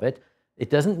conscious of it. It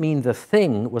doesn't mean the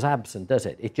thing was absent, does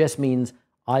it? It just means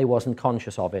I wasn't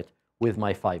conscious of it with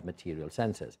my 5 material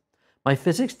senses. My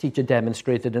physics teacher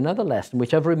demonstrated another lesson,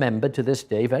 which I've remembered to this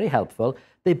day, very helpful.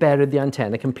 They buried the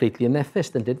antenna completely in their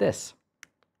fist and did this.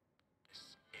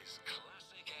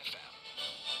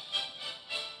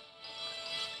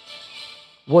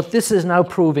 What this is now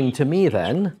proving to me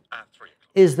then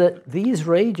is that these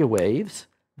radio waves,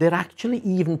 they're actually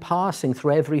even passing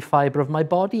through every fiber of my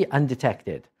body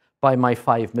undetected by my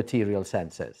 5 material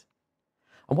senses.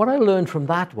 And what I learned from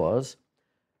that was,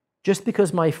 just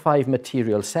because my 5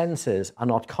 material senses are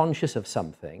not conscious of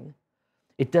something,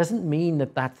 it doesn't mean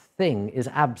that that thing is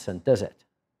absent, does it?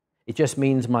 It just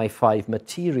means my 5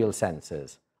 material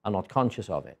senses are not conscious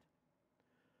of it.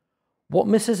 What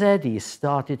Mrs. Eddy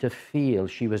started to feel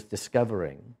she was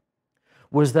discovering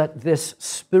was that this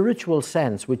spiritual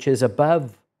sense, which is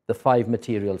above the 5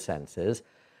 material senses,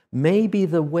 may be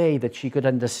the way that she could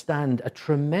understand a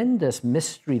tremendous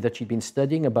mystery that she'd been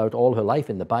studying about all her life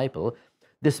in the Bible,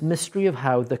 this mystery of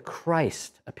how the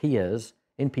Christ appears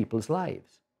in people's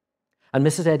lives. And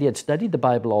Mrs. Eddy had studied the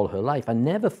Bible all her life and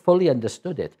never fully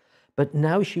understood it, but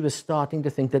now she was starting to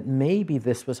think that maybe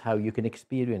this was how you can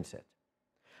experience it.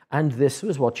 And this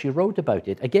was what she wrote about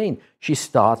it. Again, she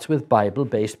starts with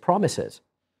Bible-based promises.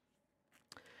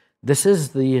 This is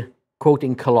the quote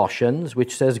in Colossians,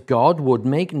 which says, God would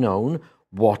make known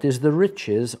what is the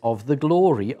riches of the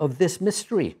glory of this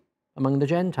mystery among the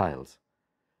Gentiles,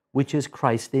 which is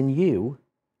Christ in you,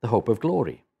 the hope of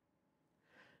glory.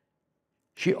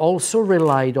 She also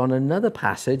relied on another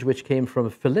passage which came from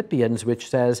Philippians, which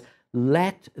says,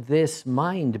 let this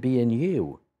mind be in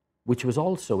you, which was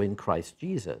also in Christ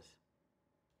Jesus.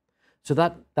 So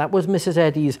that was Mrs.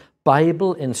 Eddy's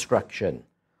Bible instruction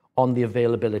on the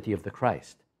availability of the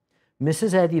Christ.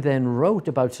 Mrs. Eddy then wrote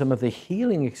about some of the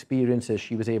healing experiences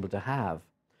she was able to have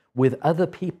with other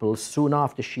people soon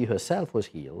after she herself was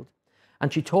healed.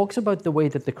 And she talks about the way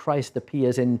that the Christ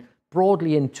appears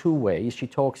broadly in two ways. She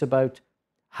talks about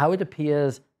how it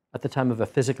appears at the time of a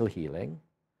physical healing,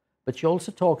 but she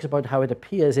also talks about how it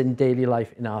appears in daily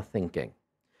life in our thinking.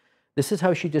 This is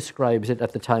how she describes it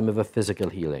at the time of a physical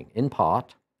healing. In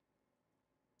part,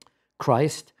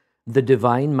 Christ, the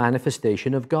divine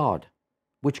manifestation of God,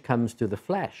 which comes to the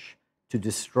flesh to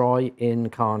destroy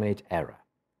incarnate error.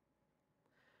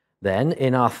 Then,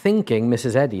 in our thinking,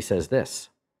 Mrs. Eddy says this: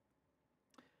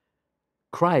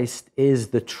 Christ is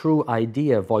the true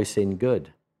idea voicing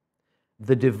good,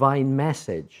 the divine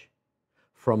message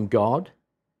from God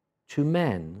to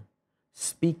men,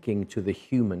 speaking to the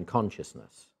human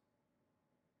consciousness.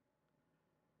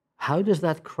 How does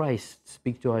that Christ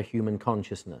speak to our human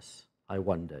consciousness, I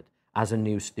wondered, as a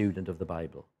new student of the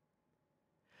Bible?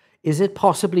 Is it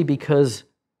possibly because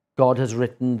God has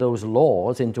written those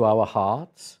laws into our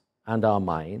hearts and our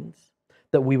minds,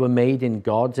 that we were made in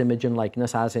God's image and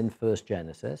likeness, as in First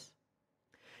Genesis?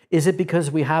 Is it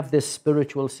because we have this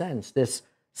spiritual sense, this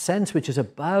sense which is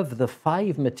above the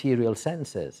 5 material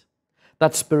senses,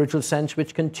 that spiritual sense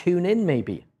which can tune in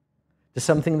maybe to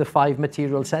something the 5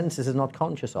 material senses is not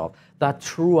conscious of, that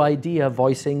true idea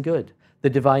voicing good, the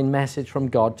divine message from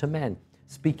God to men,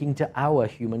 speaking to our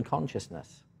human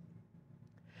consciousness?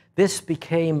 This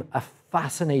became a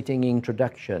fascinating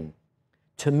introduction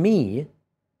to me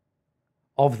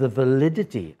of the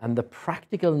validity and the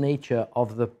practical nature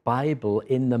of the Bible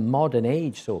in the modern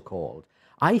age, so-called.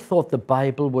 I thought the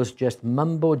Bible was just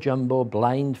mumbo-jumbo,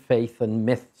 blind faith and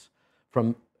myths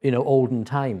from, olden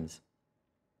times.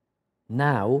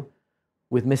 Now,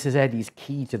 with Mrs. Eddy's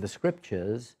key to the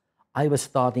scriptures, I was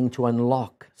starting to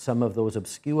unlock some of those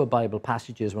obscure Bible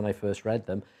passages when I first read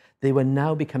them. They were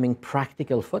now becoming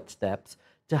practical footsteps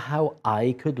to how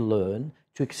I could learn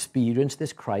to experience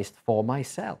this Christ for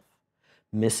myself.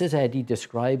 Mrs. Eddy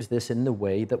describes this in the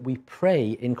way that we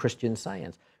pray in Christian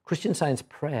Science. Christian Science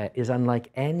prayer is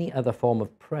unlike any other form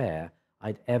of prayer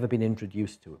I'd ever been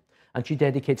introduced to. And she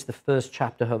dedicates the first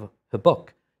chapter of her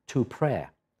book to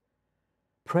prayer.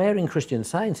 Prayer in Christian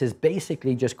Science is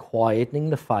basically just quietening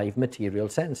the 5 material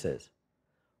senses,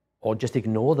 or just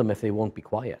ignore them if they won't be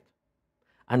quiet,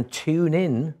 and tune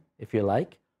in, if you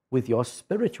like, with your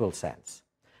spiritual sense,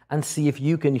 and see if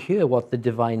you can hear what the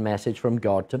divine message from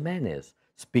God to men is,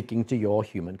 speaking to your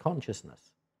human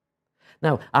consciousness.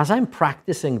 Now, as I'm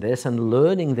practicing this and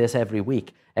learning this every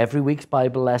week's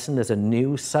Bible lesson is a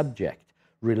new subject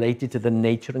related to the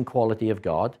nature and quality of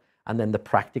God, and then the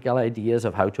practical ideas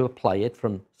of how to apply it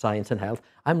from science and health.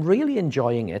 I'm really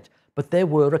enjoying it, but there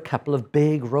were a couple of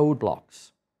big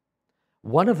roadblocks.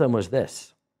 One of them was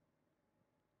this.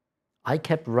 I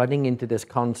kept running into this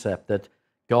concept that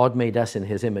God made us in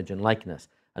his image and likeness,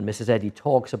 and Mrs. Eddy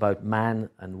talks about man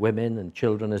and women and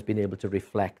children as being able to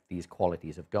reflect these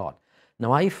qualities of God.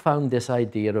 Now, I found this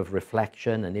idea of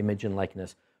reflection and image and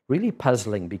likeness really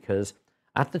puzzling, because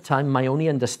at the time, my only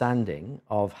understanding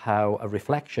of how a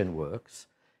reflection works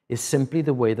is simply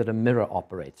the way that a mirror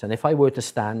operates. And if I were to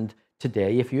stand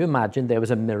today, if you imagine there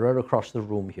was a mirror across the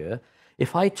room here,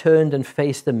 if I turned and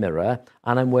faced the mirror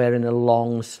and I'm wearing a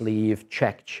long sleeve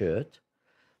checked shirt,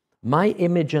 my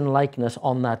image and likeness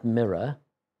on that mirror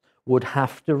would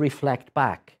have to reflect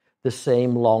back the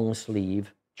same long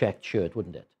sleeve checked shirt,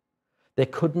 wouldn't it? There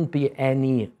couldn't be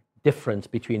any difference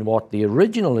between what the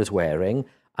original is wearing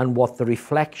and what the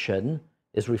reflection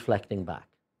is reflecting back.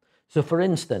 So for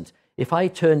instance, if I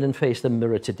turned and faced the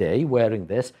mirror today wearing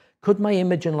this, could my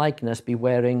image and likeness be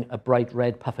wearing a bright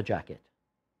red puffer jacket?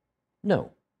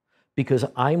 No, because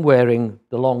I'm wearing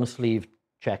the long sleeve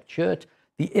checked shirt,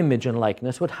 the image and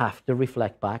likeness would have to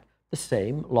reflect back the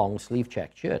same long sleeve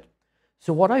checked shirt.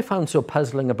 So what I found so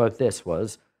puzzling about this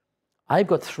was, I've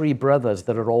got 3 brothers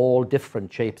that are all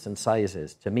different shapes and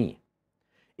sizes to me.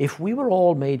 if we were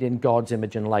all made in God's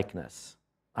image and likeness,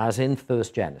 as in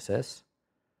first Genesis,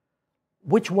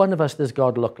 which one of us does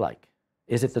God look like?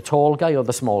 Is it the tall guy or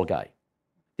the small guy?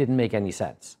 Didn't make any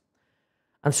sense.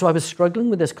 And so I was struggling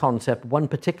with this concept. One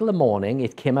particular morning,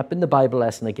 it came up in the Bible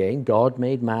lesson again. God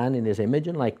made man in his image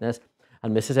and likeness.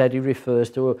 And Mrs. Eddy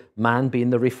refers to man being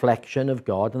the reflection of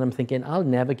God. And I'm thinking, I'll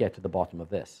never get to the bottom of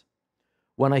this.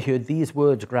 When I heard these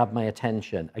words grab my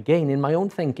attention, again, in my own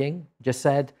thinking, just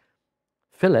said,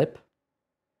 Philip,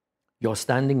 you're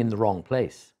standing in the wrong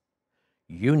place.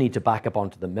 You need to back up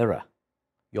onto the mirror.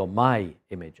 You're my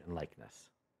image and likeness.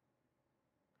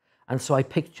 And so I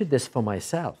pictured this for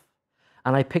myself.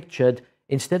 And I pictured,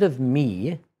 instead of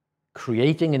me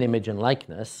creating an image and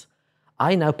likeness,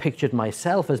 I now pictured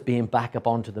myself as being back up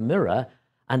onto the mirror,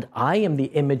 and I am the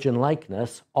image and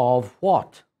likeness of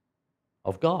what?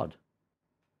 Of God.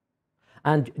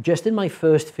 And just in my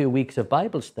first few weeks of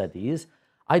Bible studies,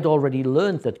 I'd already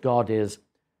learned that God is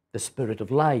the spirit of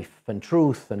life and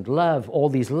truth and love, all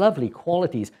these lovely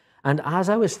qualities. And as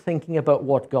I was thinking about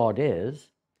what God is,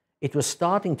 it was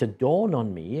starting to dawn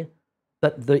on me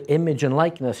that the image and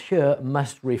likeness here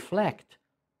must reflect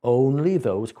only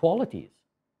those qualities.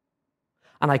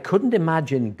 And I couldn't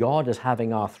imagine God as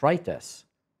having arthritis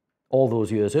all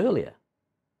those years earlier.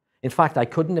 In fact, I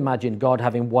couldn't imagine God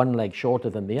having one leg shorter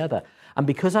than the other. And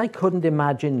because I couldn't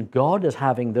imagine God as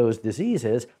having those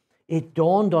diseases, it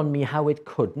dawned on me how it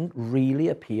couldn't really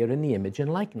appear in the image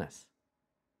and likeness.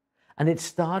 And it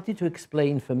started to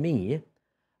explain for me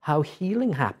how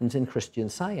healing happens in Christian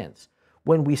Science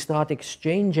when we start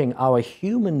exchanging our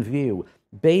human view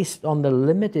based on the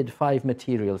limited 5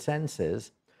 material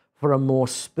senses for a more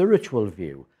spiritual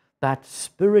view, that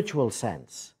spiritual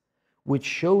sense, which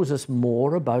shows us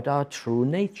more about our true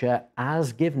nature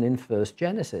as given in first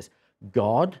Genesis.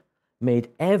 God made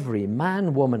every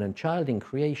man, woman, and child in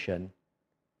creation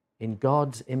in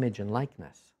God's image and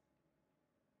likeness.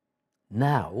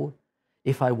 Now,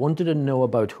 if I wanted to know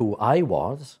about who I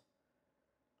was,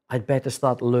 I'd better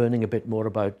start learning a bit more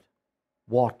about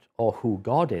what or who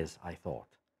God is, I thought,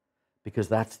 because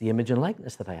that's the image and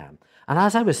likeness that I am. And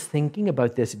as I was thinking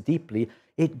about this deeply,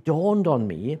 it dawned on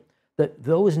me that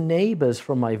those neighbors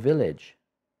from my village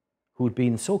who'd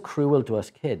been so cruel to us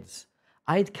kids,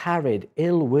 I'd carried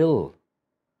ill will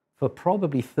for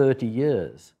probably 30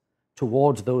 years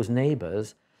towards those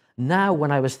neighbors. Now,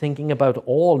 when I was thinking about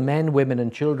all men, women,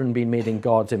 and children being made in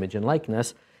God's image and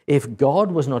likeness, if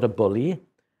God was not a bully,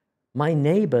 my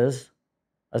neighbors,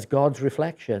 as God's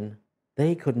reflection,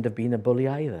 they couldn't have been a bully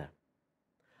either.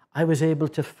 I was able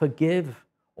to forgive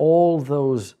all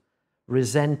those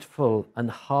resentful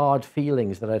and hard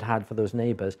feelings that I'd had for those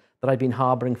neighbors that I'd been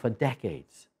harboring for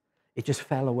decades. It just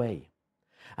fell away.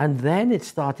 And then it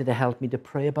started to help me to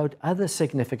pray about other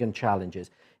significant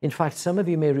challenges. In fact, some of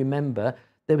you may remember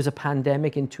there was a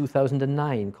pandemic in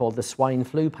 2009 called the swine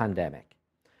flu pandemic.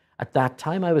 At that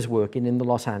time, I was working in the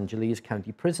Los Angeles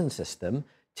County prison system,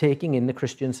 taking in the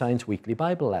Christian Science weekly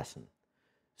Bible lesson.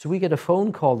 So we get a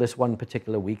phone call this one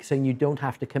particular week saying you don't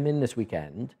have to come in this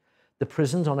weekend. The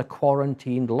prison's on a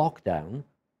quarantined lockdown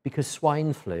because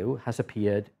swine flu has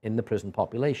appeared in the prison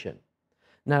population.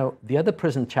 Now, the other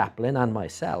prison chaplain and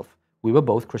myself, we were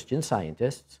both Christian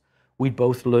Scientists. We'd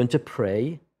both learned to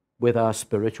pray with our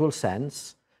spiritual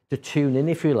sense, to tune in,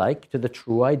 if you like, to the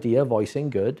true idea of voicing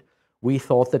good. We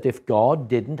thought that if God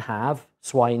didn't have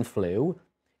swine flu,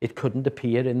 it couldn't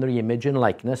appear in the image and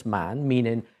likeness man,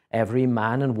 meaning every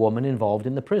man and woman involved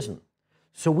in the prison.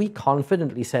 So we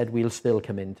confidently said we'll still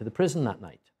come into the prison that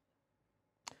night.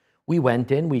 We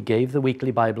went in, we gave the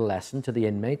weekly Bible lesson to the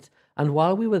inmates, and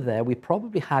while we were there, we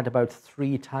probably had about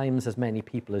 3 times as many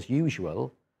people as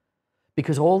usual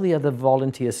because all the other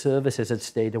volunteer services had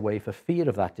stayed away for fear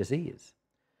of that disease.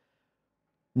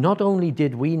 Not only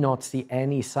did we not see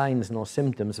any signs nor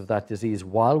symptoms of that disease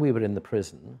while we were in the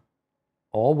prison,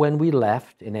 or when we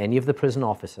left in any of the prison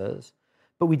offices,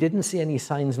 but we didn't see any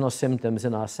signs nor symptoms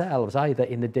in ourselves either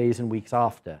in the days and weeks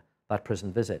after that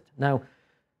prison visit. Now,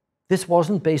 this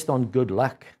wasn't based on good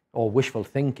luck or wishful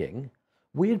thinking.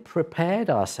 We had prepared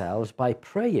ourselves by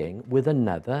praying with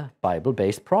another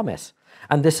Bible-based promise.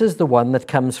 And this is the one that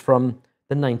comes from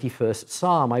the 91st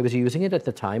Psalm. I was using it at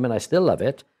the time, and I still love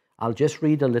it. I'll just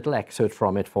read a little excerpt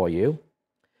from it for you.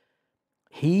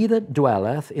 He that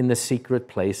dwelleth in the secret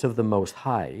place of the Most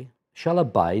High shall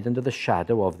abide under the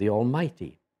shadow of the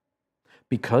Almighty.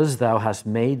 Because thou hast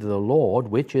made the Lord,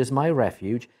 which is my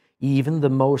refuge, even the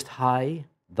Most High,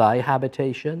 thy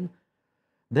habitation,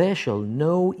 there shall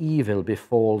no evil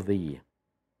befall thee,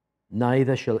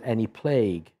 neither shall any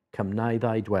plague come nigh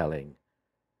thy dwelling.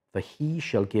 For he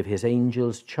shall give his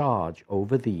angels charge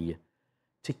over thee,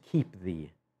 to keep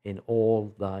thee in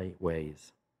all thy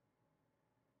ways.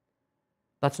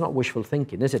 That's not wishful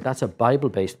thinking, is it? That's a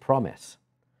Bible-based promise.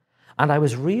 And I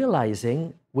was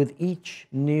realizing with each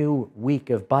new week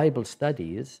of Bible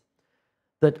studies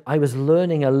that I was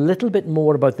learning a little bit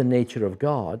more about the nature of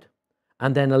God,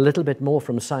 and then a little bit more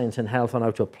from science and health on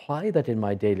how to apply that in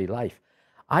my daily life.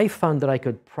 I found that I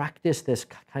could practice this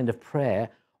kind of prayer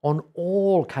on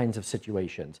all kinds of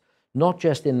situations, not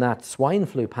just in that swine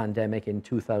flu pandemic in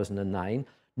 2009,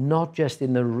 not just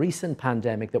in the recent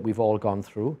pandemic that we've all gone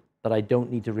through, that I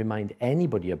don't need to remind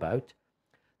anybody about,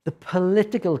 the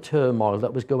political turmoil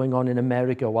that was going on in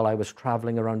America while I was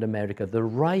traveling around America, the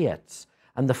riots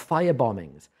and the fire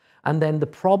bombings, and then the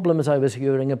problems I was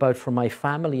hearing about from my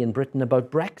family in Britain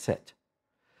about Brexit.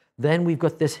 Then we've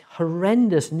got this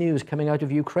horrendous news coming out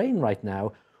of Ukraine right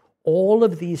now. All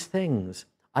of these things,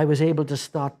 I was able to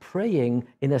start praying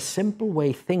in a simple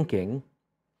way, thinking,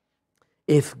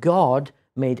 if God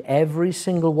made every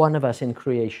single one of us in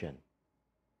creation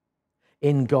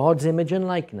in God's image and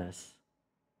likeness,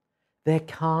 there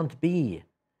can't be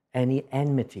any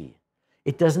enmity.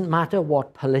 It doesn't matter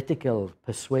what political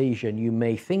persuasion you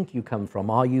may think you come from.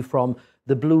 Are you from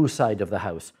the blue side of the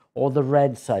house or the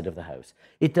red side of the house?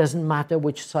 It doesn't matter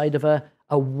which side of a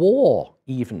war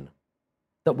even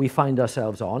that we find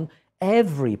ourselves on.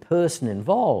 Every person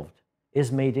involved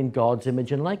is made in God's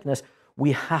image and likeness.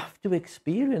 We have to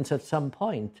experience at some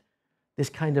point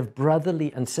this kind of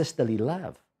brotherly and sisterly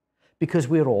love because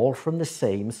we're all from the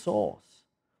same source.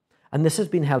 And this has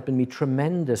been helping me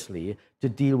tremendously to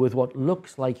deal with what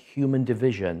looks like human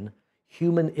division,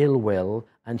 human ill will,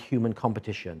 and human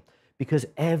competition, because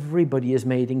everybody is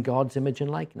made in God's image and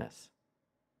likeness.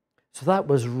 So that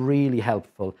was really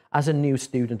helpful as a new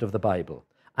student of the Bible.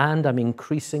 And I'm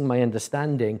increasing my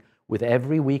understanding with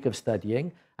every week of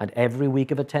studying and every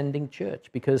week of attending church,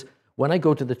 because when I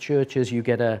go to the churches, you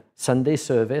get a Sunday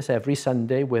service every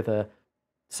Sunday with a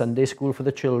Sunday school for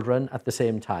the children at the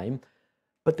same time.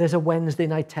 But there's a Wednesday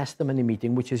night testimony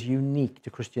meeting, which is unique to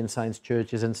Christian Science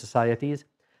churches and societies.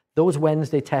 Those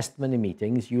Wednesday testimony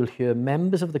meetings, you'll hear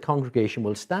members of the congregation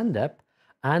will stand up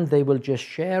and they will just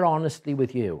share honestly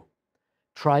with you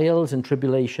trials and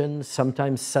tribulations,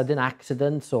 sometimes sudden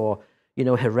accidents or,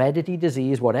 heredity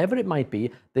disease, whatever it might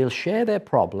be. They'll share their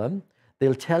problem.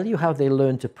 They'll tell you how they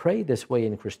learned to pray this way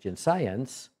in Christian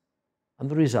Science, and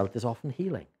the result is often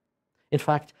healing. In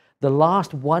fact, the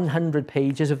last 100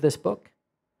 pages of this book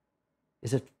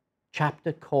is a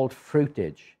chapter called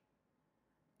Fruitage.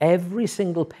 Every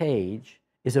single page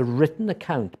is a written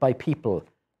account by people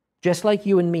just like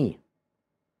you and me,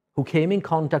 who came in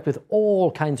contact with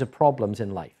all kinds of problems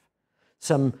in life.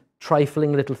 Some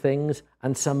trifling little things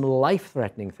and some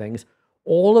life-threatening things.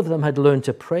 All of them had learned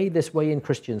to pray this way in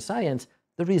Christian Science.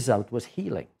 The result was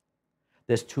healing.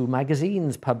 There's 2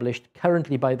 magazines published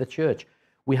currently by the church.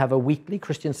 We have a weekly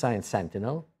Christian Science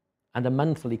Sentinel and a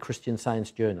monthly Christian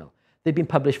Science Journal. They've been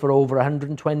published for over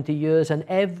 120 years, and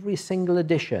every single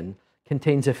edition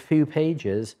contains a few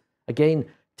pages, again,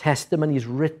 testimonies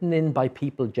written in by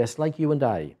people just like you and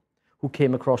I, who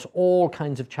came across all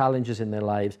kinds of challenges in their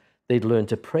lives. They'd learned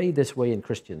to pray this way in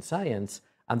Christian Science,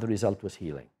 and the result was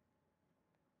healing.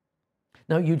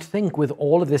 Now, you'd think with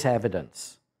all of this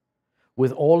evidence,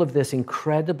 with all of this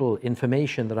incredible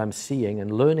information that I'm seeing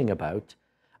and learning about,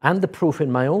 and the proof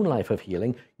in my own life of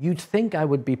healing, you'd think I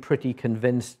would be pretty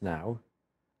convinced now.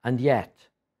 And yet,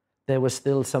 there was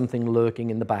still something lurking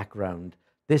in the background,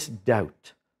 this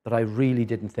doubt that I really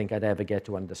didn't think I'd ever get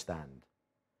to understand.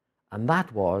 And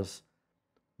that was,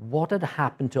 what had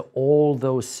happened to all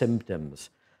those symptoms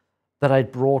that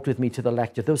I'd brought with me to the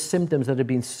lecture, those symptoms that had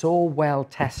been so well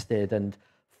tested and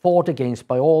fought against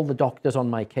by all the doctors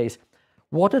on my case?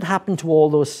 What had happened to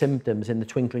all those symptoms in the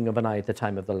twinkling of an eye at the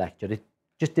time of the lecture? It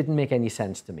just didn't make any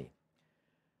sense to me.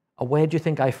 Where do you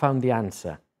think I found the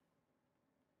answer?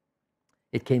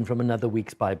 It came from another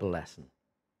week's Bible lesson.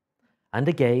 And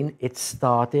again, it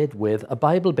started with a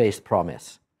Bible-based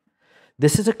promise.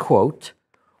 This is a quote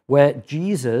where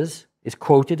Jesus is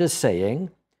quoted as saying,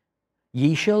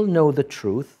 "Ye shall know the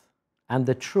truth, and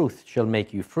the truth shall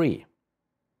make you free."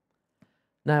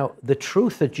 Now, the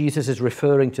truth that Jesus is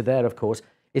referring to there, of course,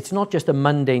 it's not just a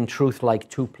mundane truth like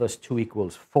 2 + 2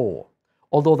 = 4.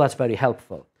 Although that's very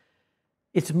helpful.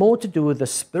 It's more to do with the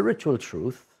spiritual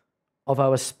truth of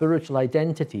our spiritual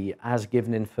identity as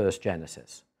given in 1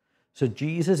 Genesis. So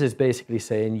Jesus is basically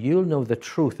saying, you'll know the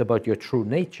truth about your true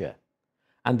nature,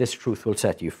 and this truth will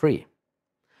set you free.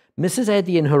 Mrs.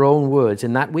 Eddy, in her own words,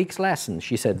 in that week's lesson,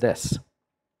 she said this: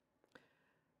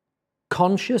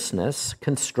 "Consciousness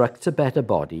constructs a better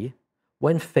body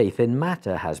when faith in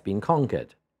matter has been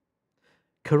conquered.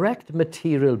 correct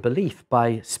material belief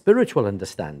by spiritual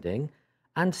understanding,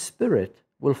 and spirit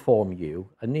will form you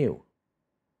anew.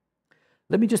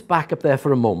 Let me just back up there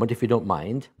for a moment, if you don't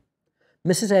mind.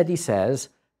 Mrs. Eddy says,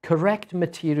 correct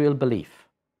material belief.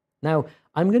 Now,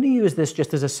 I'm going to use this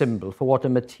just as a symbol for what a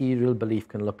material belief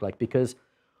can look like, because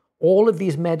all of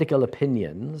these medical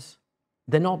opinions,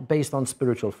 they're not based on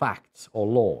spiritual facts or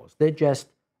laws. They're just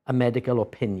a medical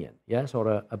opinion, yes,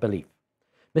 or a belief.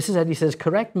 Mrs. Eddy says,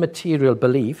 correct material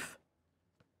belief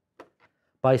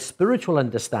by spiritual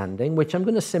understanding, which I'm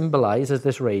going to symbolize as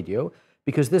this radio,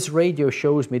 because this radio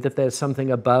shows me that there's something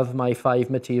above my 5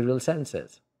 material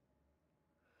senses.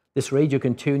 This radio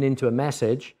can tune into a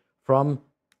message from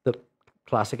the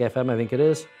Classic FM, I think it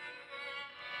is.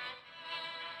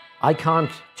 I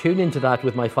can't tune into that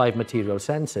with my 5 material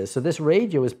senses. So this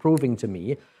radio is proving to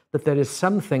me that there is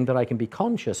something that I can be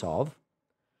conscious of,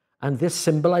 and this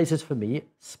symbolizes for me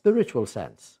spiritual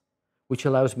sense, which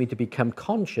allows me to become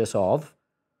conscious of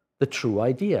the true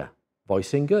idea,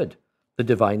 voicing good, the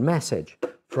divine message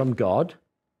from God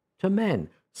to men,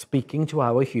 speaking to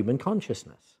our human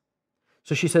consciousness.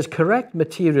 So she says, correct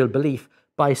material belief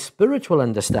by spiritual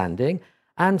understanding,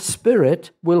 and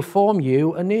spirit will form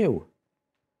you anew.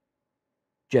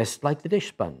 Just like the dish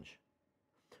sponge.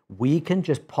 We can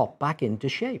just pop back into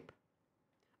shape.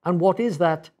 And what is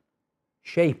that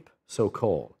shape,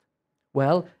 so-called?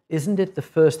 Well, isn't it the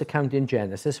first account in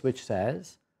Genesis which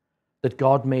says that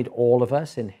God made all of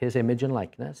us in his image and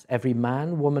likeness, every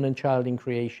man, woman, and child in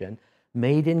creation,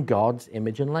 made in God's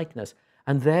image and likeness.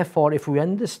 And therefore, if we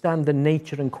understand the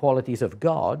nature and qualities of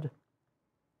God,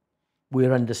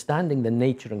 we're understanding the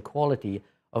nature and quality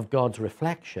of God's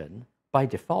reflection by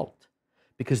default.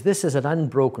 Because this is an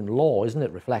unbroken law, isn't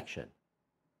it, reflection?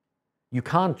 You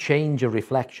can't change a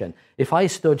reflection. If I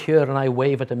stood here and I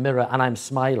wave at a mirror and I'm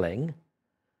smiling,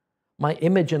 my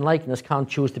image and likeness can't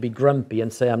choose to be grumpy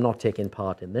and say, I'm not taking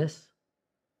part in this.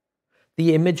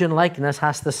 The image and likeness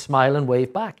has to smile and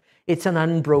wave back. It's an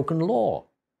unbroken law.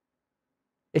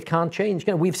 It can't change.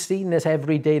 We've seen this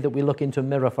every day that we look into a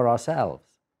mirror for ourselves.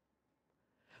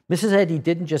 Mrs. Eddy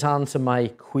didn't just answer my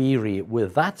query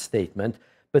with that statement,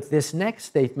 but this next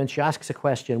statement, she asks a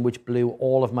question which blew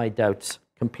all of my doubts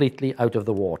completely out of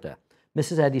the water.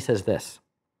 Mrs. Eddy says this: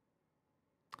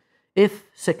 if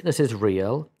sickness is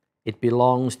real, it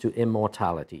belongs to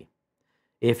immortality.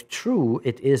 If true,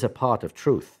 it is a part of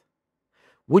truth.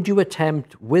 Would you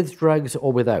attempt, with drugs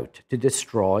or without, to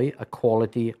destroy a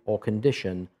quality or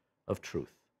condition of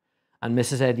truth? And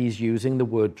Mrs. Eddy is using the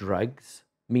word drugs,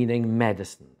 meaning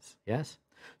medicines, yes?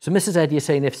 So Mrs. Eddy is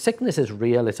saying, if sickness is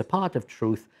real, it's a part of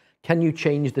truth, can you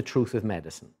change the truth of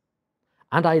medicine?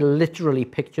 And I literally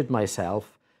pictured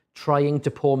myself trying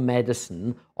to pour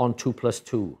medicine on 2 +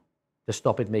 2 to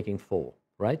stop it making 4,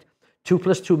 right? 2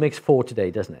 + 2 makes 4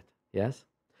 today, doesn't it? Yes?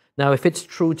 Now, if it's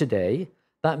true today,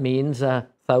 that means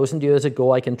 1,000 years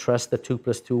ago, I can trust that 2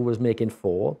 + 2 was making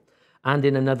 4. And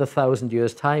in another 1,000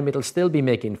 years' time, it'll still be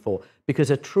making 4, because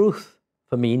a truth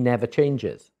for me never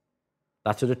changes.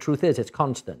 That's what a truth is. It's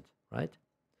constant, right?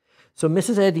 So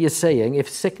Mrs. Eddy is saying, if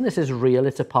sickness is real,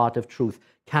 it's a part of truth.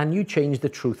 Can you change the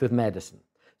truth of medicine?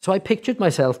 So I pictured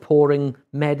myself pouring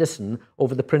medicine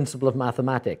over the principle of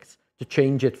mathematics to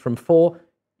change it from 4.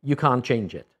 You can't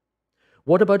change it.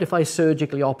 What about if I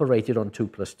surgically operated on 2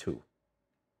 + 2?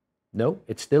 No,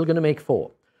 it's still going to make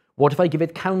 4. What if I give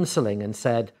it counseling and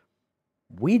said,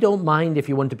 we don't mind if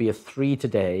you want to be a 3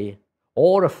 today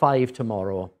or a 5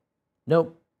 tomorrow.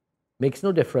 No, makes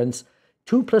no difference.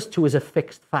 2 + 2 is a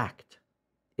fixed fact.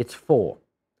 It's 4.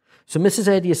 So Mrs.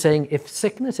 Eddy is saying, if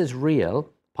sickness is real,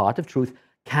 part of truth,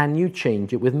 can you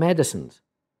change it with medicines?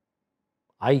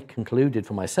 I concluded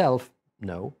for myself,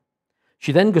 no.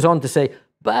 She then goes on to say,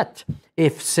 but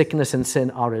if sickness and sin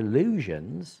are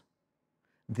illusions,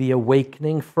 the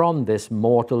awakening from this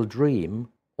mortal dream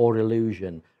or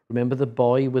illusion. Remember the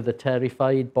boy with the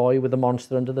terrified boy with the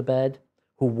monster under the bed,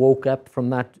 who woke up from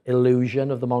that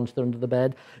illusion of the monster under the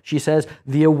bed? She says,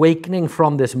 the awakening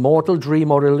from this mortal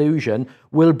dream or illusion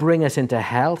will bring us into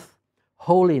health,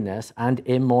 holiness, and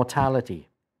immortality.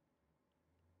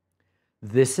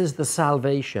 This is the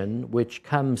salvation which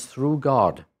comes through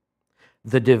God,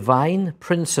 the divine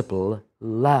principle,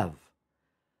 love,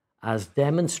 as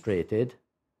demonstrated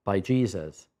by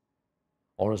Jesus,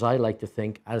 or as I like to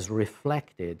think, as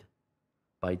reflected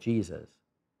by Jesus.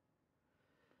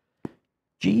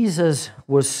 Jesus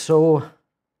was so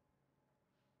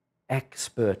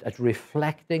expert at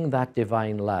reflecting that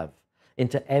divine love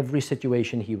into every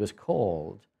situation he was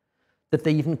called, that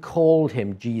they even called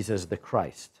him Jesus the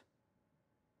Christ.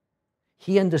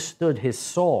 He understood his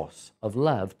source of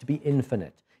love to be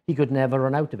infinite. He could never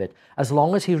run out of it. As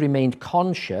long as he remained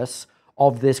conscious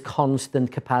of this constant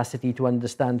capacity to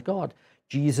understand God,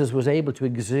 Jesus was able to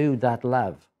exude that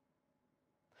love.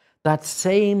 That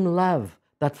same love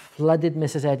that flooded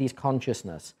Mrs. Eddy's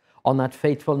consciousness on that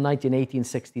fateful night in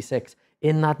 1866,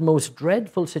 in that most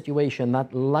dreadful situation,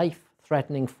 that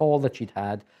life-threatening fall that she'd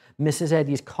had, Mrs.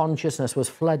 Eddy's consciousness was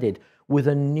flooded with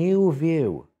a new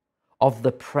view of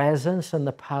the presence and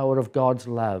the power of God's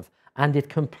love, and it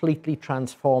completely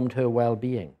transformed her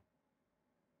well-being.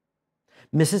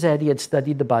 Mrs. Eddy had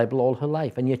studied the Bible all her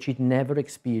life, and yet she'd never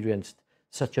experienced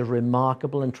such a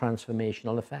remarkable and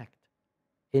transformational effect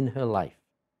in her life.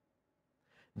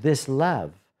 This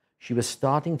love, she was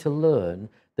starting to learn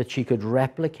that she could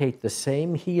replicate the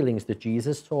same healings that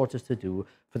Jesus taught us to do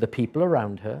for the people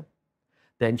around her.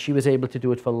 Then she was able to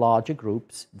do it for larger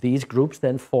groups. These groups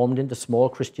then formed into small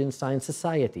Christian Science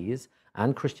societies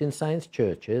and Christian Science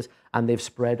churches, and they've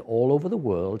spread all over the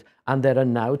world. And there are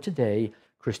now today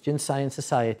Christian Science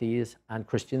societies and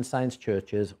Christian Science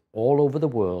churches all over the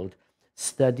world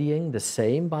studying the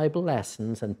same Bible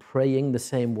lessons and praying the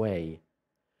same way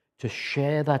to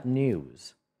share that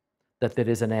news that there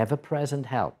is an ever-present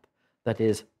help that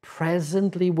is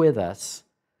presently with us,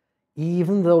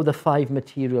 even though the five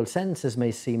material senses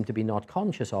may seem to be not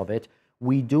conscious of it.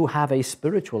 We do have a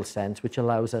spiritual sense which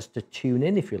allows us to tune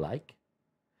in, if you like,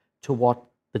 to what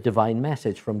the divine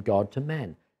message from God to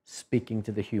men, speaking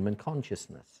to the human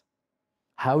consciousness.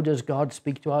 How does God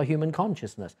speak to our human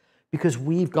consciousness? Because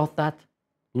we've got that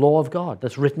law of God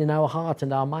that's written in our heart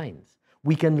and our minds.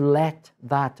 We can let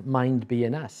that mind be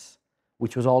in us,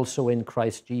 which was also in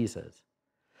Christ Jesus.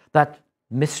 That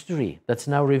mystery that's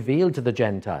now revealed to the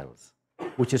Gentiles,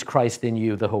 which is Christ in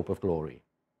you, the hope of glory.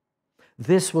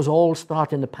 This was all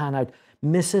starting to pan out.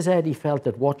 Mrs. Eddy felt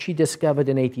that what she discovered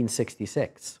in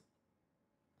 1866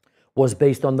 was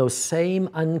based on those same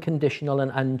unconditional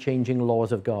and unchanging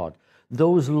laws of God.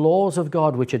 Those laws of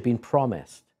God which had been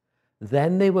promised.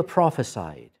 Then they were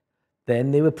prophesied.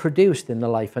 Then they were produced in the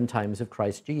life and times of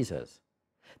Christ Jesus.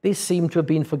 They seem to have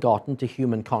been forgotten to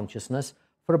human consciousness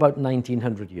for about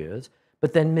 1900 years.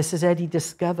 But then Mrs. Eddy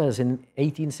discovers in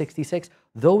 1866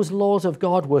 those laws of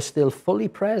God were still fully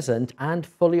present and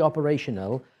fully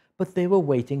operational, but they were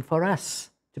waiting for us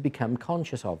to become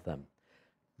conscious of them.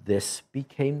 This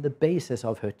became the basis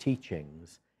of her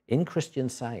teachings in Christian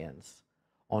Science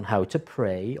on how to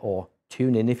pray, or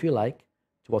tune in, if you like,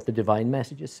 to what the divine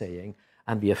message is saying,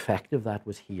 and the effect of that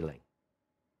was healing.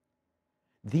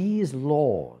 These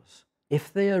laws,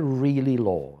 if they are really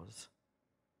laws,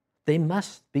 they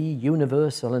must be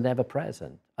universal and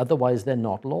ever-present. Otherwise, they're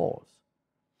not laws.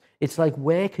 It's like,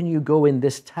 where can you go in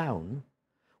this town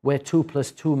where 2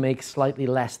 + 2 makes slightly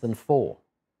less than 4?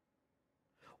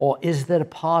 Or is there a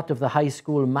part of the high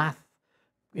school math,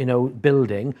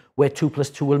 building where 2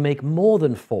 + 2 will make more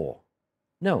than 4?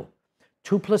 No.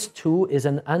 2 + 2 is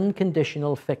an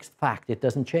unconditional fixed fact. It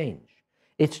doesn't change.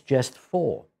 It's just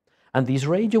 4. And these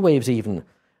radio waves, even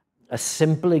a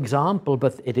simple example,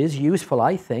 but it is useful,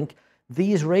 I think.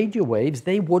 These radio waves,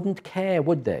 they wouldn't care,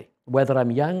 would they? Whether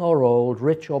I'm young or old,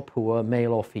 rich or poor,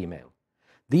 male or female.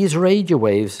 These radio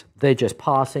waves, they're just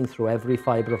passing through every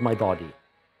fiber of my body.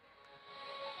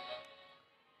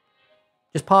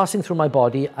 Just passing through my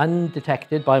body,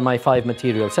 undetected by my 5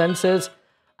 material senses,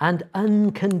 and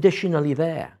unconditionally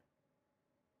there.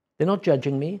 They're not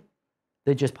judging me.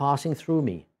 They're just passing through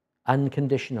me,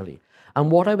 unconditionally.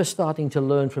 And what I was starting to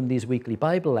learn from these weekly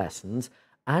Bible lessons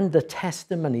and the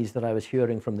testimonies that I was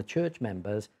hearing from the church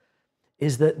members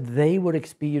is that they were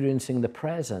experiencing the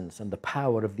presence and the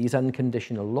power of these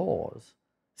unconditional laws,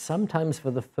 sometimes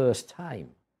for the first time.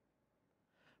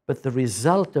 But the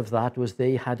result of that was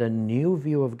they had a new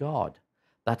view of God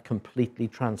that completely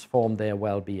transformed their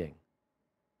well-being.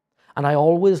 And I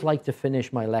always like to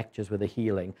finish my lectures with a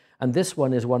healing. And this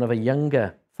one is one of a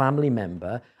younger family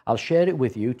member. I'll share it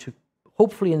with you to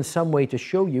hopefully in some way to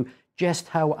show you just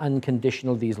how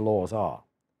unconditional these laws are.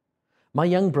 My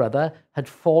young brother had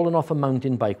fallen off a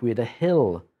mountain bike. We had a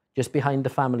hill just behind the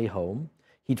family home.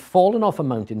 He'd fallen off a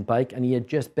mountain bike and he had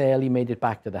just barely made it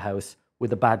back to the house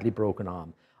with a badly broken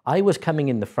arm. I was coming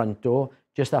in the front door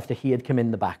just after he had come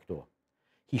in the back door.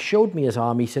 He showed me his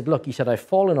arm. He said, look, he said, I've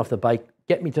fallen off the bike.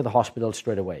 Get me to the hospital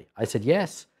straight away. I said,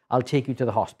 yes, I'll take you to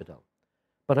the hospital.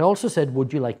 But I also said,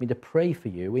 would you like me to pray for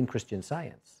you in Christian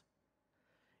Science?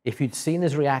 If you'd seen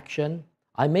his reaction,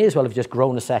 I may as well have just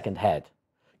grown a second head,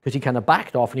 because he kind of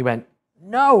backed off and he went,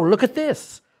 no, look at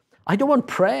this. I don't want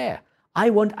prayer.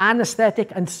 I want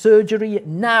anesthetic and surgery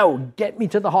now. Get me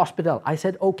to the hospital. I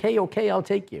said, okay, I'll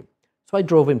take you. So I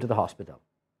drove him to the hospital.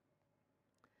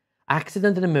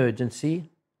 Accident and emergency.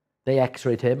 They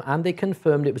x-rayed him and they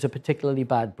confirmed it was a particularly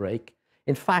bad break.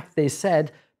 In fact, they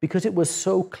said because it was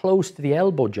so close to the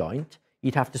elbow joint,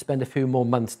 he'd have to spend a few more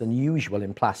months than usual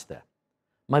in plaster.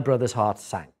 My brother's heart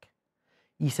sank.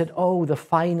 He said, oh, the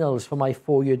finals for my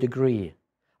 4-year degree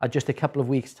are just a couple of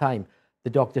weeks' time. The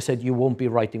doctor said, you won't be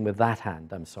writing with that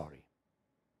hand, I'm sorry.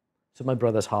 So my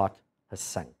brother's heart has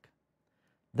sunk.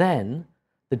 Then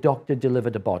the doctor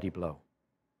delivered a body blow.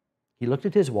 He looked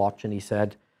at his watch and he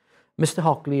said, Mr.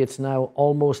 Hockley, it's now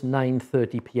almost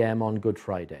 9:30 p.m. on Good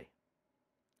Friday.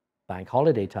 Bank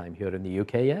holiday time here in the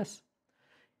UK, yes?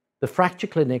 The fracture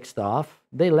clinic staff,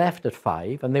 they left at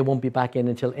 5 and they won't be back in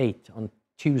until 8 on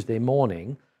Tuesday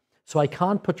morning. So I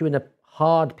can't put you in a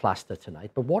hard plaster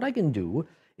tonight, but what I can do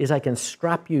is I can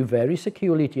strap you very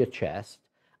securely to your chest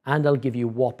and I'll give you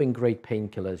whopping great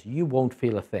painkillers. You won't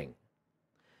feel a thing.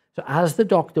 So as the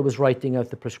doctor was writing out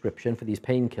the prescription for these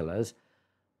painkillers,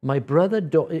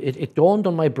 it dawned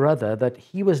on my brother that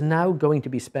he was now going to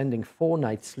be spending 4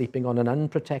 nights sleeping on an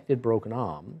unprotected broken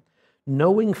arm,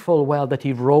 knowing full well that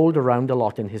he rolled around a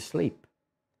lot in his sleep.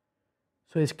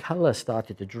 So his colour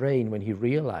started to drain when he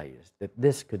realised that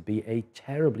this could be a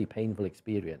terribly painful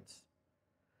experience.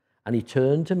 And he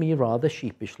turned to me rather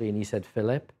sheepishly and he said,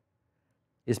 Philip,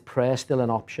 is prayer still an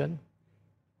option?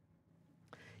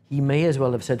 He may as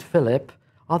well have said, Philip,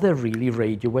 are there really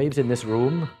radio waves in this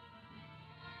room?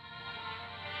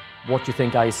 What do you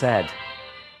think I said?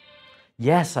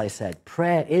 Yes, I said,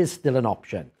 prayer is still an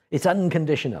option. It's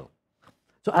unconditional.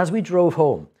 So as we drove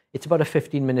home, it's about a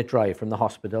 15-minute drive from the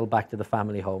hospital back to the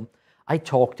family home, I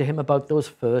talked to him about those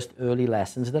first early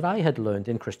lessons that I had learned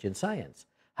in Christian Science.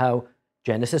 How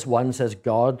Genesis 1 says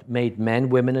God made men,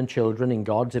 women, and children in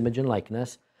God's image and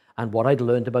likeness. And what I'd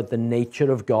learned about the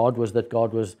nature of God was that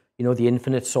God was, the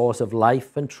infinite source of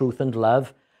life and truth and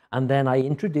love. And then I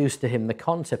introduced to him the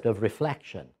concept of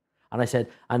reflection. And I said,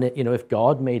 if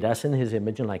God made us in his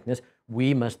image and likeness,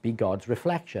 we must be God's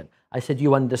reflection. I said,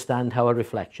 you understand how a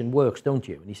reflection works, don't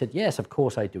you? And he said, yes, of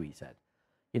course I do, he said.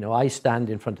 I stand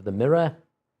in front of the mirror,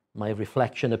 my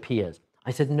reflection appears.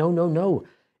 I said, no.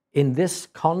 In this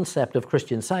concept of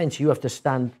Christian Science, you have to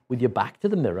stand with your back to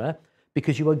the mirror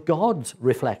because you are God's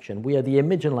reflection. We are the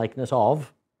image and likeness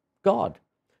of God.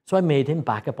 So I made him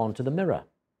back up onto the mirror.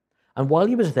 And while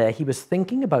he was there, he was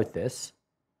thinking about this.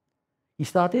 He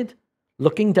started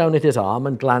looking down at his arm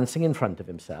and glancing in front of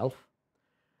himself.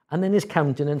 And then his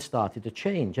countenance started to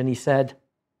change. And he said,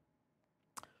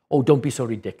 oh, don't be so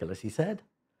ridiculous, he said.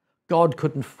 God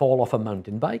couldn't fall off a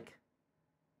mountain bike.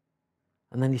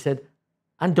 And then he said,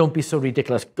 and don't be so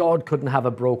ridiculous. God couldn't have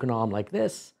a broken arm like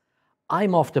this.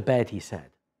 I'm off to bed, he said.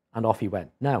 And off he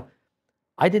went. Now,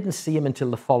 I didn't see him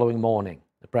until the following morning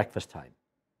at breakfast time,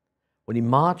 when he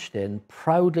marched in,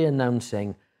 proudly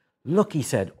announcing, look, he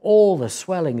said, all the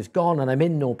swelling is gone and I'm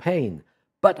in no pain,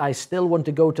 but I still want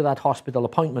to go to that hospital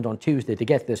appointment on Tuesday to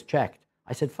get this checked.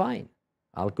 I said, fine,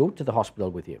 I'll go to the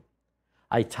hospital with you.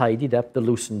 I tidied up the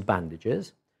loosened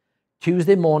bandages.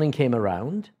 Tuesday morning came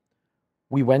around.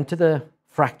 We went to the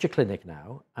fracture clinic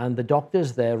now, and the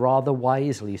doctors there rather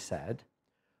wisely said,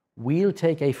 we'll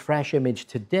take a fresh image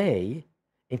today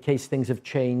in case things have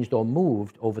changed or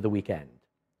moved over the weekend.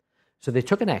 So they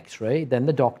took an x-ray, then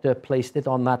the doctor placed it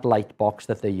on that light box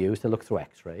that they use to look through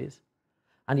x-rays.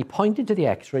 And he pointed to the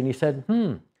x-ray and he said,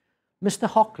 Mr.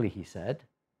 Hockley, he said,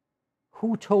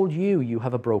 who told you you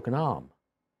have a broken arm?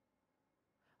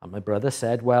 And my brother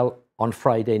said, well, on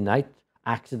Friday night,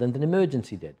 accident and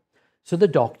emergency did. So the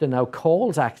doctor now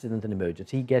calls accident and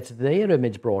emergency, he gets their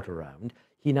image brought around.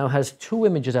 He now has 2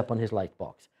 images up on his light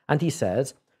box. And he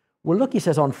says, well, look, he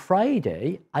says, on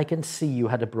Friday, I can see you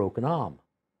had a broken arm.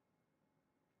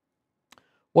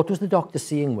 What was the doctor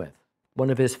seeing with? One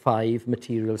of his 5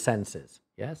 material senses,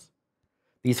 yes?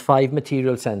 These 5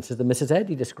 material senses that Mrs.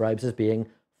 Eddy describes as being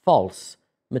false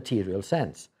material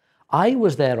sense. I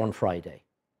was there on Friday.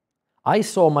 I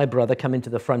saw my brother come into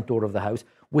the front door of the house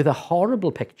with a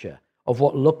horrible picture of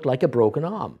what looked like a broken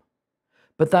arm.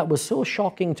 But that was so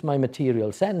shocking to my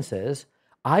material senses,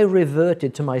 I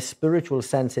reverted to my spiritual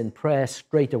sense in prayer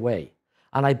straight away.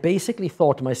 And I basically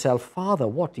thought to myself, Father,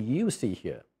 what do you see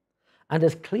here? And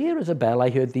as clear as a bell, I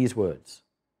heard these words,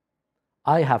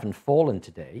 I haven't fallen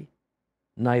today,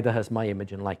 neither has my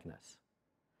image and likeness.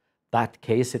 That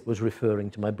case, it was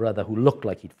referring to my brother who looked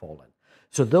like he'd fallen.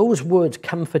 So those words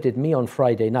comforted me on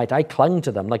Friday night. I clung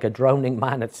to them like a drowning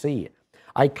man at sea.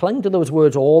 I clung to those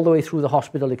words all the way through the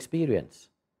hospital experience.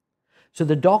 So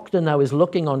the doctor now is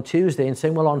looking on Tuesday and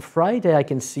saying, well, on Friday I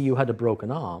can see you had a broken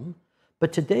arm,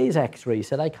 but today's x-ray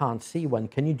said I can't see one.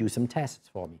 Can you do some tests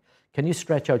for me? Can you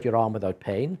stretch out your arm without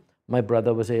pain? My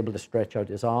brother was able to stretch out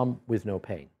his arm with no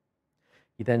pain.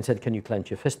 He then said, can you clench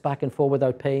your fist back and forth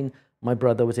without pain? My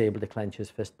brother was able to clench his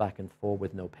fist back and forth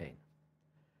with no pain.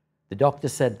 The doctor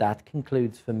said, that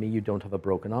concludes for me, you don't have a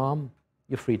broken arm,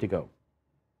 you're free to go.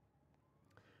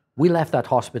 We left that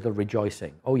hospital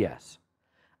rejoicing, oh yes.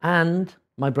 And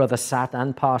my brother sat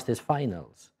and passed his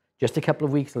finals just a couple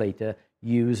of weeks later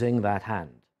using that hand.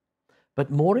 But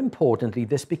more importantly,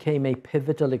 this became a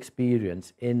pivotal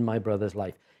experience in my brother's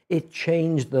life. It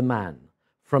changed the man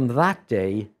from that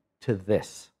day to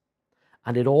this.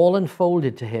 And it all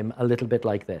unfolded to him a little bit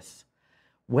like this.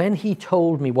 When he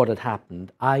told me what had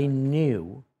happened, I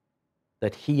knew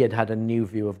that he had had a new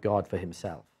view of God for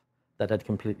himself that had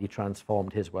completely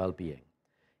transformed his well-being.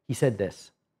 He said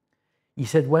this. He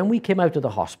said, when we came out of the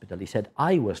hospital, he said,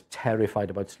 I was terrified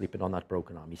about sleeping on that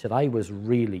broken arm. He said, I was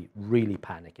really, really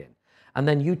panicking. And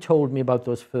then you told me about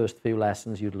those first few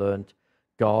lessons you'd learned.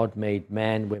 God made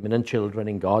men, women, and children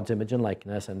in God's image and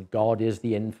likeness, and God is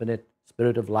the infinite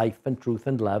spirit of life and truth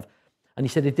and love. And he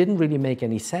said, it didn't really make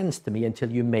any sense to me until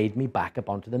you made me back up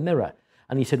onto the mirror.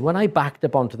 And he said, when I backed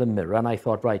up onto the mirror and I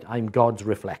thought, right, I'm God's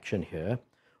reflection here.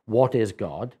 What is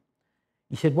God?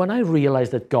 He said, when I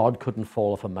realized that God couldn't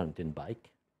fall off a mountain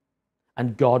bike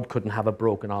and God couldn't have a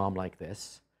broken arm like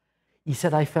this, he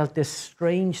said, I felt this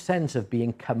strange sense of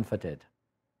being comforted.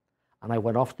 And I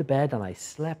went off to bed and I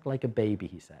slept like a baby,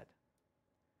 he said.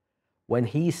 When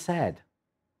he said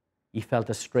he felt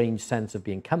a strange sense of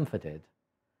being comforted,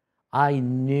 I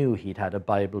knew he'd had a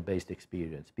Bible-based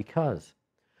experience, because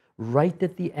right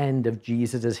at the end of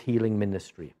Jesus' healing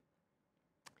ministry,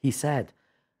 he said,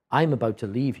 I'm about to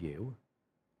leave you,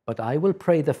 but I will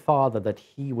pray the Father that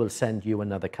he will send you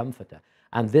another comforter,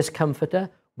 and this comforter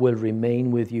will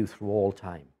remain with you through all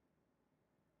time.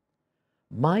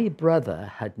 My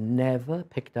brother had never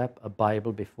picked up a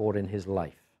Bible before in his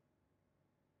life.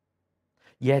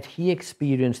 Yet he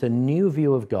experienced a new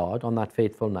view of God on that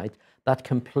fateful night that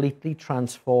completely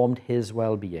transformed his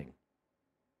well-being.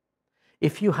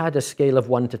 If you had a scale of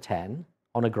 1 to 10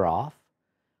 on a graph,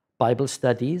 Bible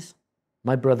studies,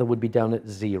 my brother would be down at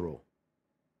 0.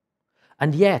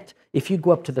 And yet, if you go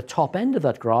up to the top end of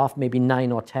that graph, maybe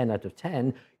 9 or 10 out of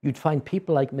 10, you'd find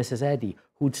people like Mrs. Eddy,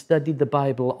 who'd studied the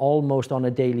Bible almost on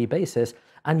a daily basis,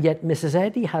 and yet Mrs.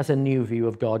 Eddy has a new view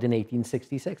of God in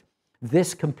 1866.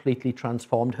 This completely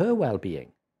transformed her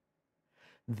well-being.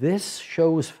 This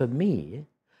shows for me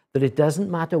that it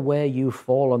doesn't matter where you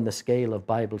fall on the scale of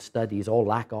Bible studies or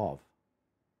lack of.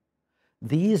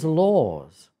 These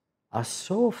laws are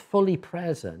so fully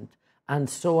present and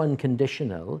so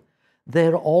unconditional,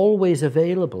 they're always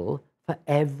available for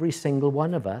every single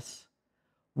one of us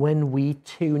when we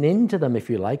tune into them, if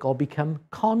you like, or become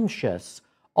conscious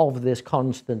of this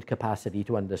constant capacity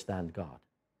to understand God.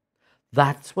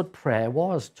 That's what prayer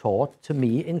was taught to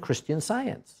me in Christian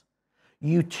Science.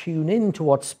 You tune in to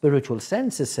what spiritual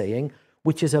sense is saying,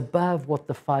 which is above what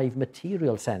the 5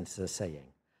 material senses are saying.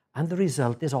 And the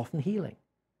result is often healing.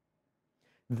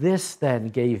 This then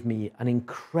gave me an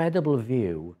incredible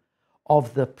view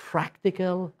of the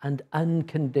practical and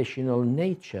unconditional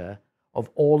nature of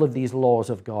all of these laws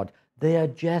of God. They are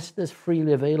just as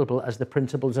freely available as the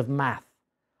principles of math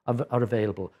are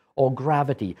available, or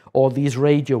gravity, or these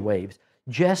radio waves,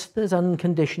 just as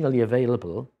unconditionally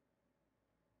available,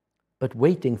 but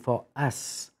waiting for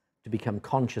us to become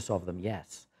conscious of them,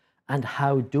 yes. And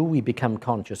how do we become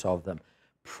conscious of them?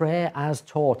 Prayer, as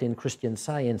taught in Christian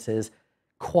Science, is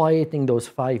quieting those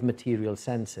 5 material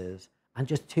senses and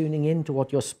just tuning into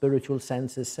what your spiritual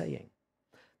sense is saying.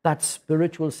 That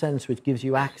spiritual sense which gives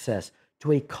you access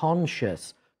to a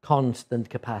conscious, constant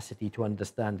capacity to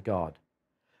understand God.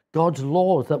 God's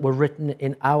laws that were written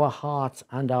in our hearts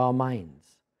and our minds.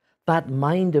 That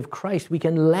mind of Christ, we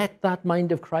can let that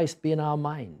mind of Christ be in our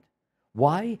mind.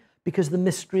 Why? Because the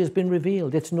mystery has been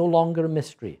revealed. It's no longer a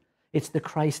mystery. It's the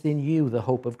Christ in you, the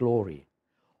hope of glory.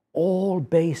 All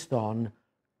based on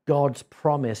God's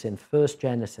promise in 1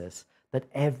 Genesis that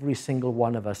every single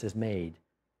one of us is made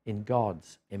in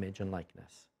God's image and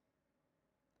likeness.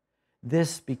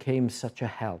 This became such a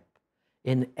help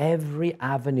in every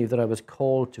avenue that I was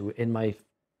called to in my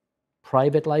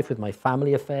private life, with my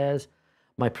family affairs,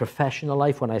 my professional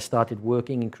life when I started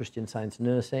working in Christian Science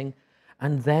nursing,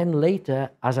 and then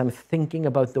later as I'm thinking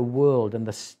about the world and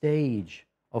the stage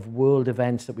of world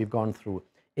events that we've gone through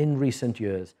in recent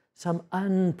years, some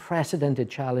unprecedented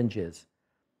challenges.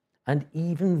 And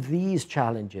even these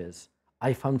challenges,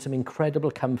 I found some incredible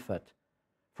comfort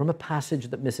from a passage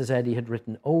that Mrs. Eddy had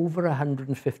written over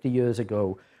 150 years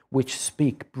ago, which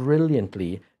speak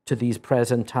brilliantly to these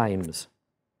present times.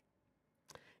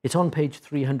 It's on page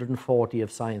 340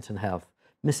 of Science and Health.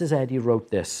 Mrs. Eddy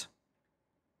wrote this: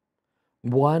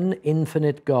 One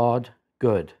infinite God,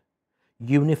 good,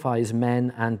 unifies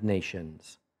men and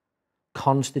nations,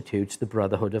 constitutes the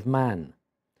brotherhood of man,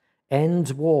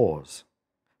 ends wars,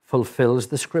 fulfills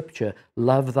the scripture,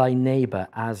 love thy neighbor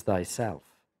as thyself,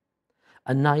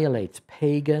 annihilates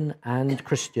pagan and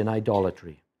Christian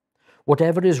idolatry.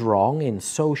 Whatever is wrong in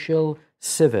social,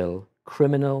 civil,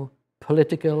 criminal,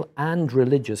 political, and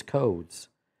religious codes,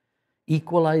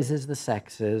 equalizes the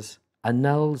sexes,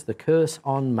 annuls the curse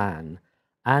on man,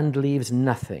 and leaves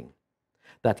nothing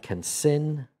that can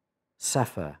sin,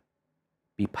 suffer,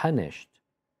 be punished,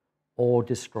 or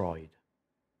destroyed.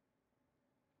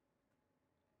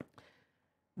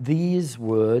 These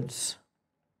words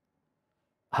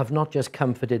have not just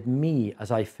comforted me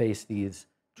as I face these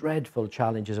dreadful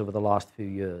challenges over the last few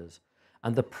years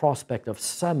and the prospect of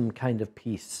some kind of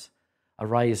peace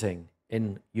arising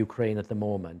in Ukraine at the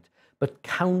moment, but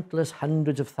countless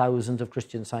hundreds of thousands of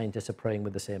Christian scientists are praying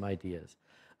with the same ideas.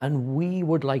 And we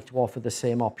would like to offer the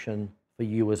same option for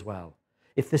you as well.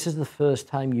 If this is the first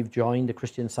time you've joined a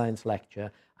Christian Science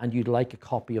lecture and you'd like a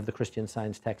copy of the Christian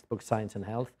Science textbook, Science and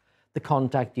Health, the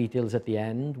contact details at the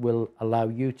end will allow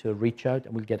you to reach out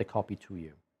and we'll get a copy to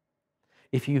you.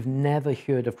 If you've never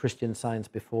heard of Christian Science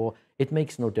before, it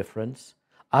makes no difference.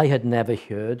 I had never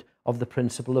heard of the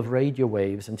principle of radio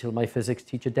waves until my physics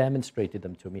teacher demonstrated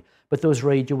them to me. But those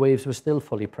radio waves were still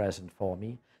fully present for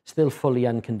me, still fully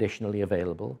unconditionally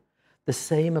available. The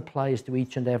same applies to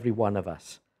each and every one of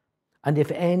us. And if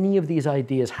any of these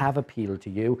ideas have appealed to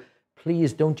you,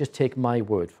 please don't just take my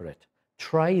word for it.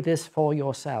 Try this for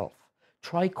yourself.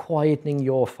 Try quietening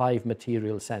your 5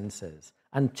 material senses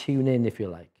and tune in, if you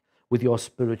like, with your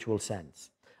spiritual sense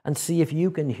and see if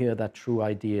you can hear that true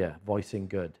idea voicing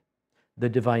good, the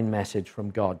divine message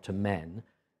from God to men,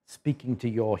 speaking to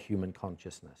your human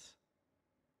consciousness.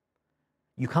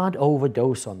 You can't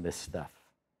overdose on this stuff.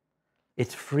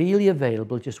 It's freely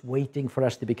available, just waiting for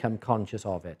us to become conscious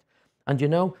of it. And you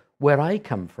know, where I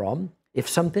come from, if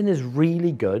something is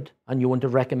really good and you want to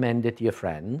recommend it to your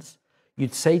friends,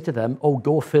 you'd say to them, oh,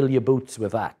 go fill your boots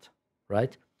with that,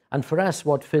 right? And for us,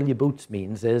 what fill your boots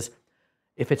means is,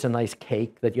 if it's a nice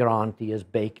cake that your auntie has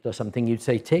baked or something, you'd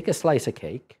say, take a slice of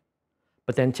cake,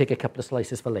 but then take a couple of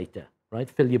slices for later, right?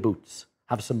 Fill your boots,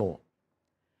 have some more.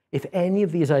 If any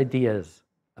of these ideas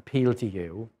appeal to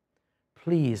you,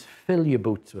 please fill your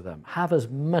boots with them. Have as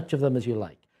much of them as you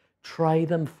like. Try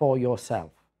them for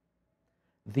yourself.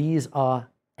 These are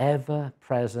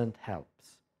ever-present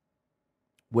helps,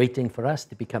 waiting for us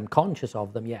to become conscious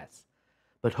of them, yes.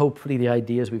 But hopefully the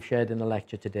ideas we've shared in the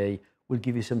lecture today will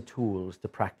give you some tools to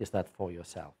practice that for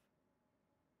yourself.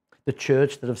 The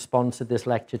church that have sponsored this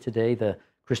lecture today, the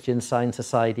Christian Science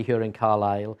Society here in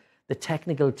Carlisle, the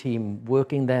technical team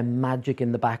working their magic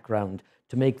in the background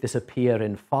to make this appear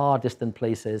in far distant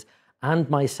places, and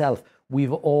myself,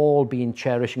 we've all been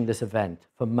cherishing this event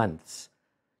for months,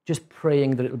 just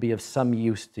praying that it'll be of some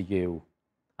use to you.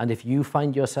 And if you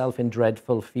find yourself in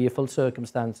dreadful, fearful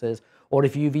circumstances, or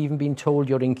if you've even been told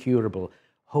you're incurable,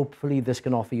 hopefully this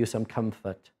can offer you some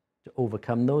comfort to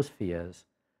overcome those fears.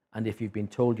 And if you've been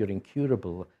told you're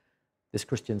incurable, this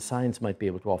Christian Science might be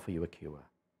able to offer you a cure.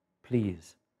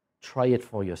 Please, try it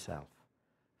for yourself.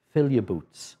 Fill your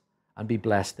boots and be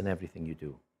blessed in everything you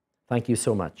do. Thank you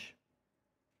so much.